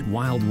 Visit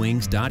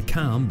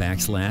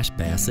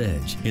wildwings.com/Bass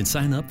Edge and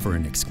sign up for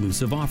an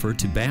exclusive offer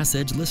to Bass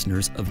Edge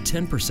listeners of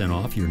 10%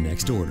 off your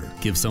next order.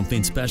 Give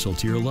something special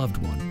to your loved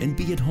one and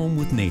be at home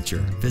with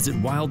nature. Visit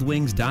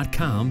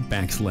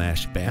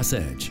wildwings.com/Bass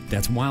Edge.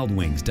 That's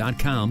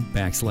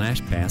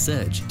wildwings.com/Bass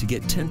Edge to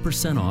get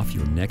 10% off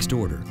your next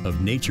order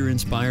of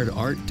nature-inspired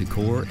art,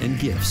 decor, and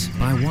gifts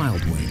by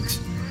Wild Wings.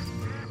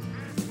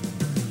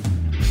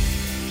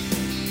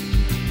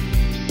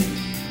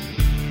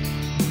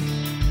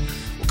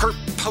 Kurt,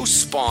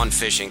 post-spawn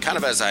fishing, kind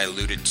of as I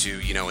alluded to,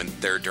 in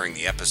there during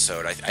the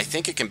episode, I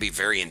think it can be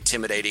very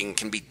intimidating,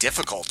 can be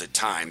difficult at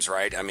times,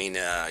 right? I mean,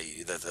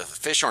 the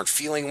fish aren't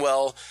feeling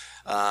well.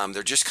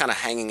 They're just kind of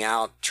hanging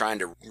out, trying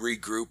to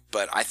regroup.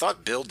 But I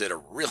thought Bill did a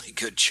really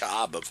good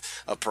job of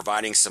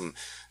providing some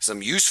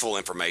useful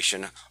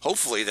information.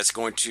 Hopefully that's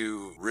going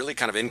to really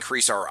kind of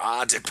increase our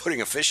odds at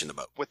putting a fish in the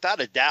boat. Without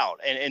a doubt.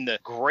 And the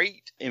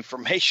great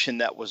information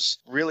that was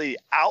really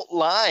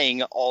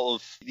outlying all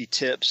of the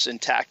tips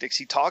and tactics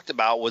he talked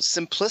about was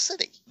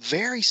simplicity.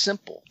 Very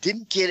simple.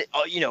 Didn't get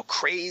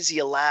crazy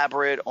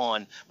elaborate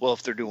on, well,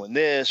 if they're doing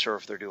this or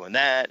if they're doing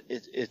that.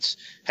 It's,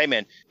 hey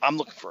man, I'm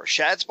looking for a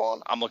shad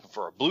spawn, I'm looking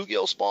for a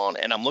bluegill spawn,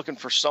 and I'm looking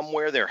for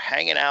somewhere they're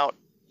hanging out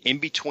in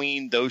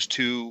between those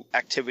two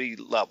activity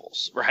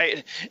levels,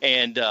 right?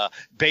 And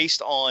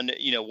based on,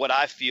 what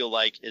I feel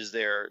like is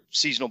their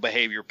seasonal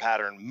behavior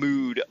pattern,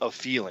 mood of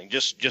feeling,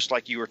 just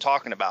like you were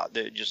talking about,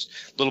 just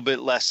a little bit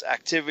less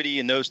activity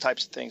and those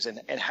types of things,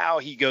 and how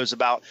he goes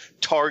about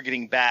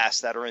targeting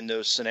bass that are in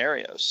those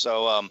scenarios.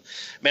 So,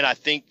 man, I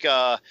think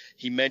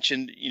he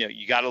mentioned,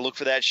 you got to look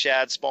for that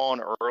shad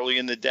spawn early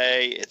in the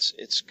day.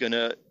 It's going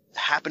to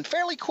happen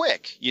fairly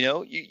quick.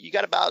 You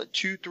got about a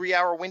 2-3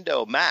 hour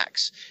window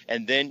max,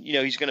 and then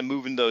he's going to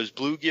move in those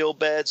bluegill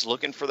beds,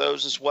 looking for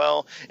those as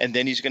well, and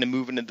then he's going to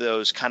move into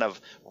those kind of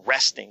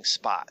resting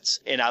spots.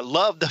 And I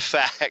love the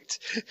fact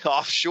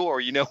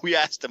offshore, we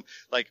asked him,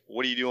 like,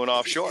 what are you doing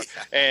offshore?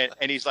 And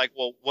he's like,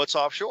 well, what's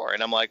offshore?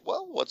 And I'm like,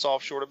 well, what's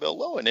offshore to Bill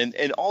Lowen?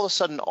 And all of a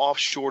sudden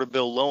offshore to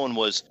Bill Lowen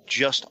was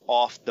just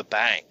off the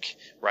bank,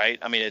 right?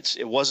 I mean,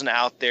 it wasn't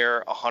out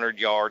there 100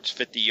 yards,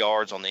 50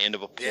 yards on the end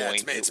of a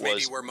point. Yeah, it's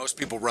maybe where most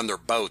people run their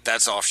boat.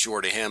 That's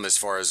offshore to him, as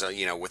far as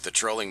with the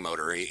trolling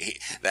motor,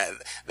 that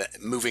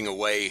moving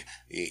away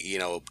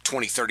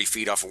 20, 30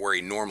 feet off of where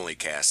he normally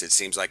casts. It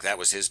seems like that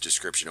was his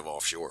description of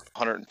offshore.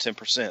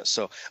 110%.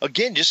 So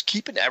again, just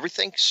keeping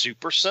everything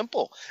super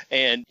simple.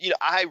 And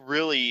I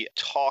really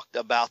talked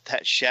about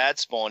that shad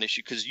spawn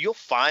issue, because you'll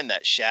find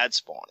that shad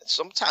spawn and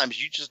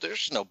sometimes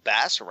there's no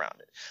bass around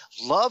it.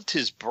 Loved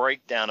his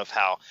breakdown of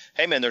how,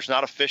 hey man, there's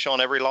not a fish on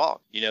every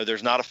log.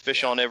 There's not a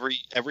fish on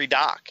every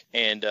dock,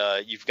 and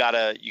you got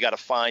to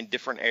find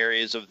different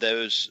areas of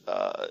those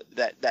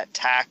that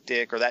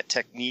tactic or that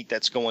technique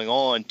that's going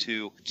on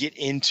to get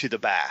into the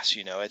bass.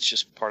 It's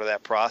just part of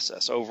that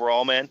process.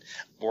 Overall, man,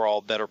 we're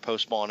all better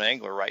post-spawn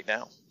angler right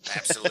now.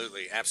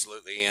 Absolutely.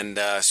 And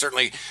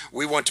certainly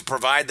we want to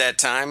provide that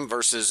time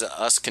versus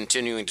us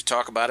continuing to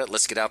talk about it.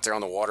 Let's get out there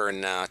on the water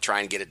and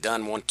try and get it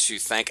done. Want to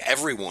thank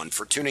everyone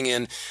for tuning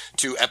in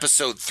to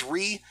episode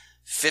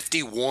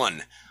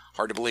 351.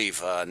 Hard to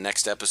believe.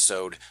 Next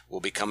episode will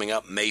be coming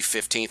up May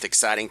 15th.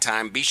 Exciting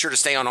time. Be sure to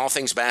stay on All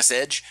Things Bass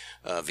Edge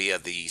via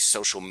the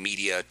social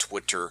media,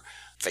 Twitter,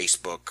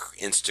 Facebook,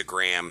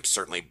 Instagram,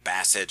 certainly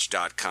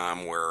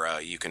BassEdge.com, where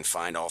you can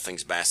find all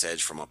things Bass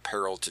Edge, from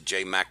apparel to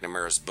Jay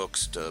McNamara's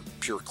books to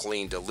Pure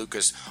Clean to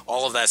Lucas.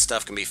 All of that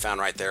stuff can be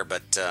found right there.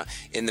 But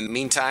in the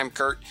meantime,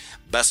 Kurt,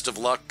 best of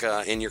luck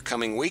in your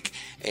coming week.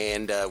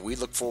 And we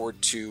look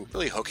forward to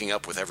really hooking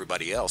up with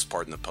everybody else,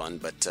 pardon the pun,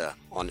 but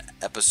on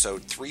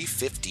episode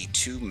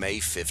 352, May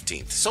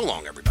 15th. So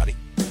long, everybody.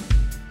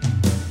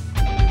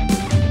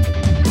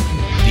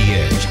 The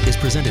Edge is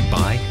presented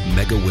by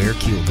MegaWare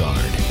Keel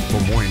Guard.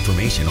 For more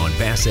information on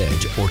Bass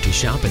Edge or to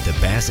shop at the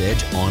Bass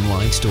Edge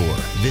online store,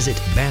 visit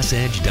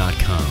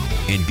BassEdge.com.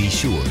 And be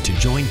sure to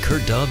join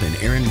Kurt Dove and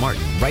Aaron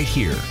Martin right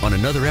here on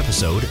another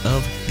episode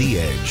of The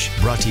Edge.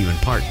 Brought to you in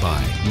part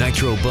by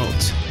Nitro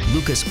Boats,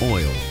 Lucas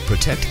Oil,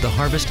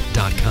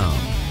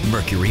 ProtectTheHarvest.com,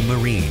 Mercury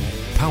Marine,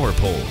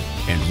 PowerPole,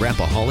 and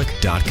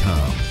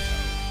Rapaholic.com.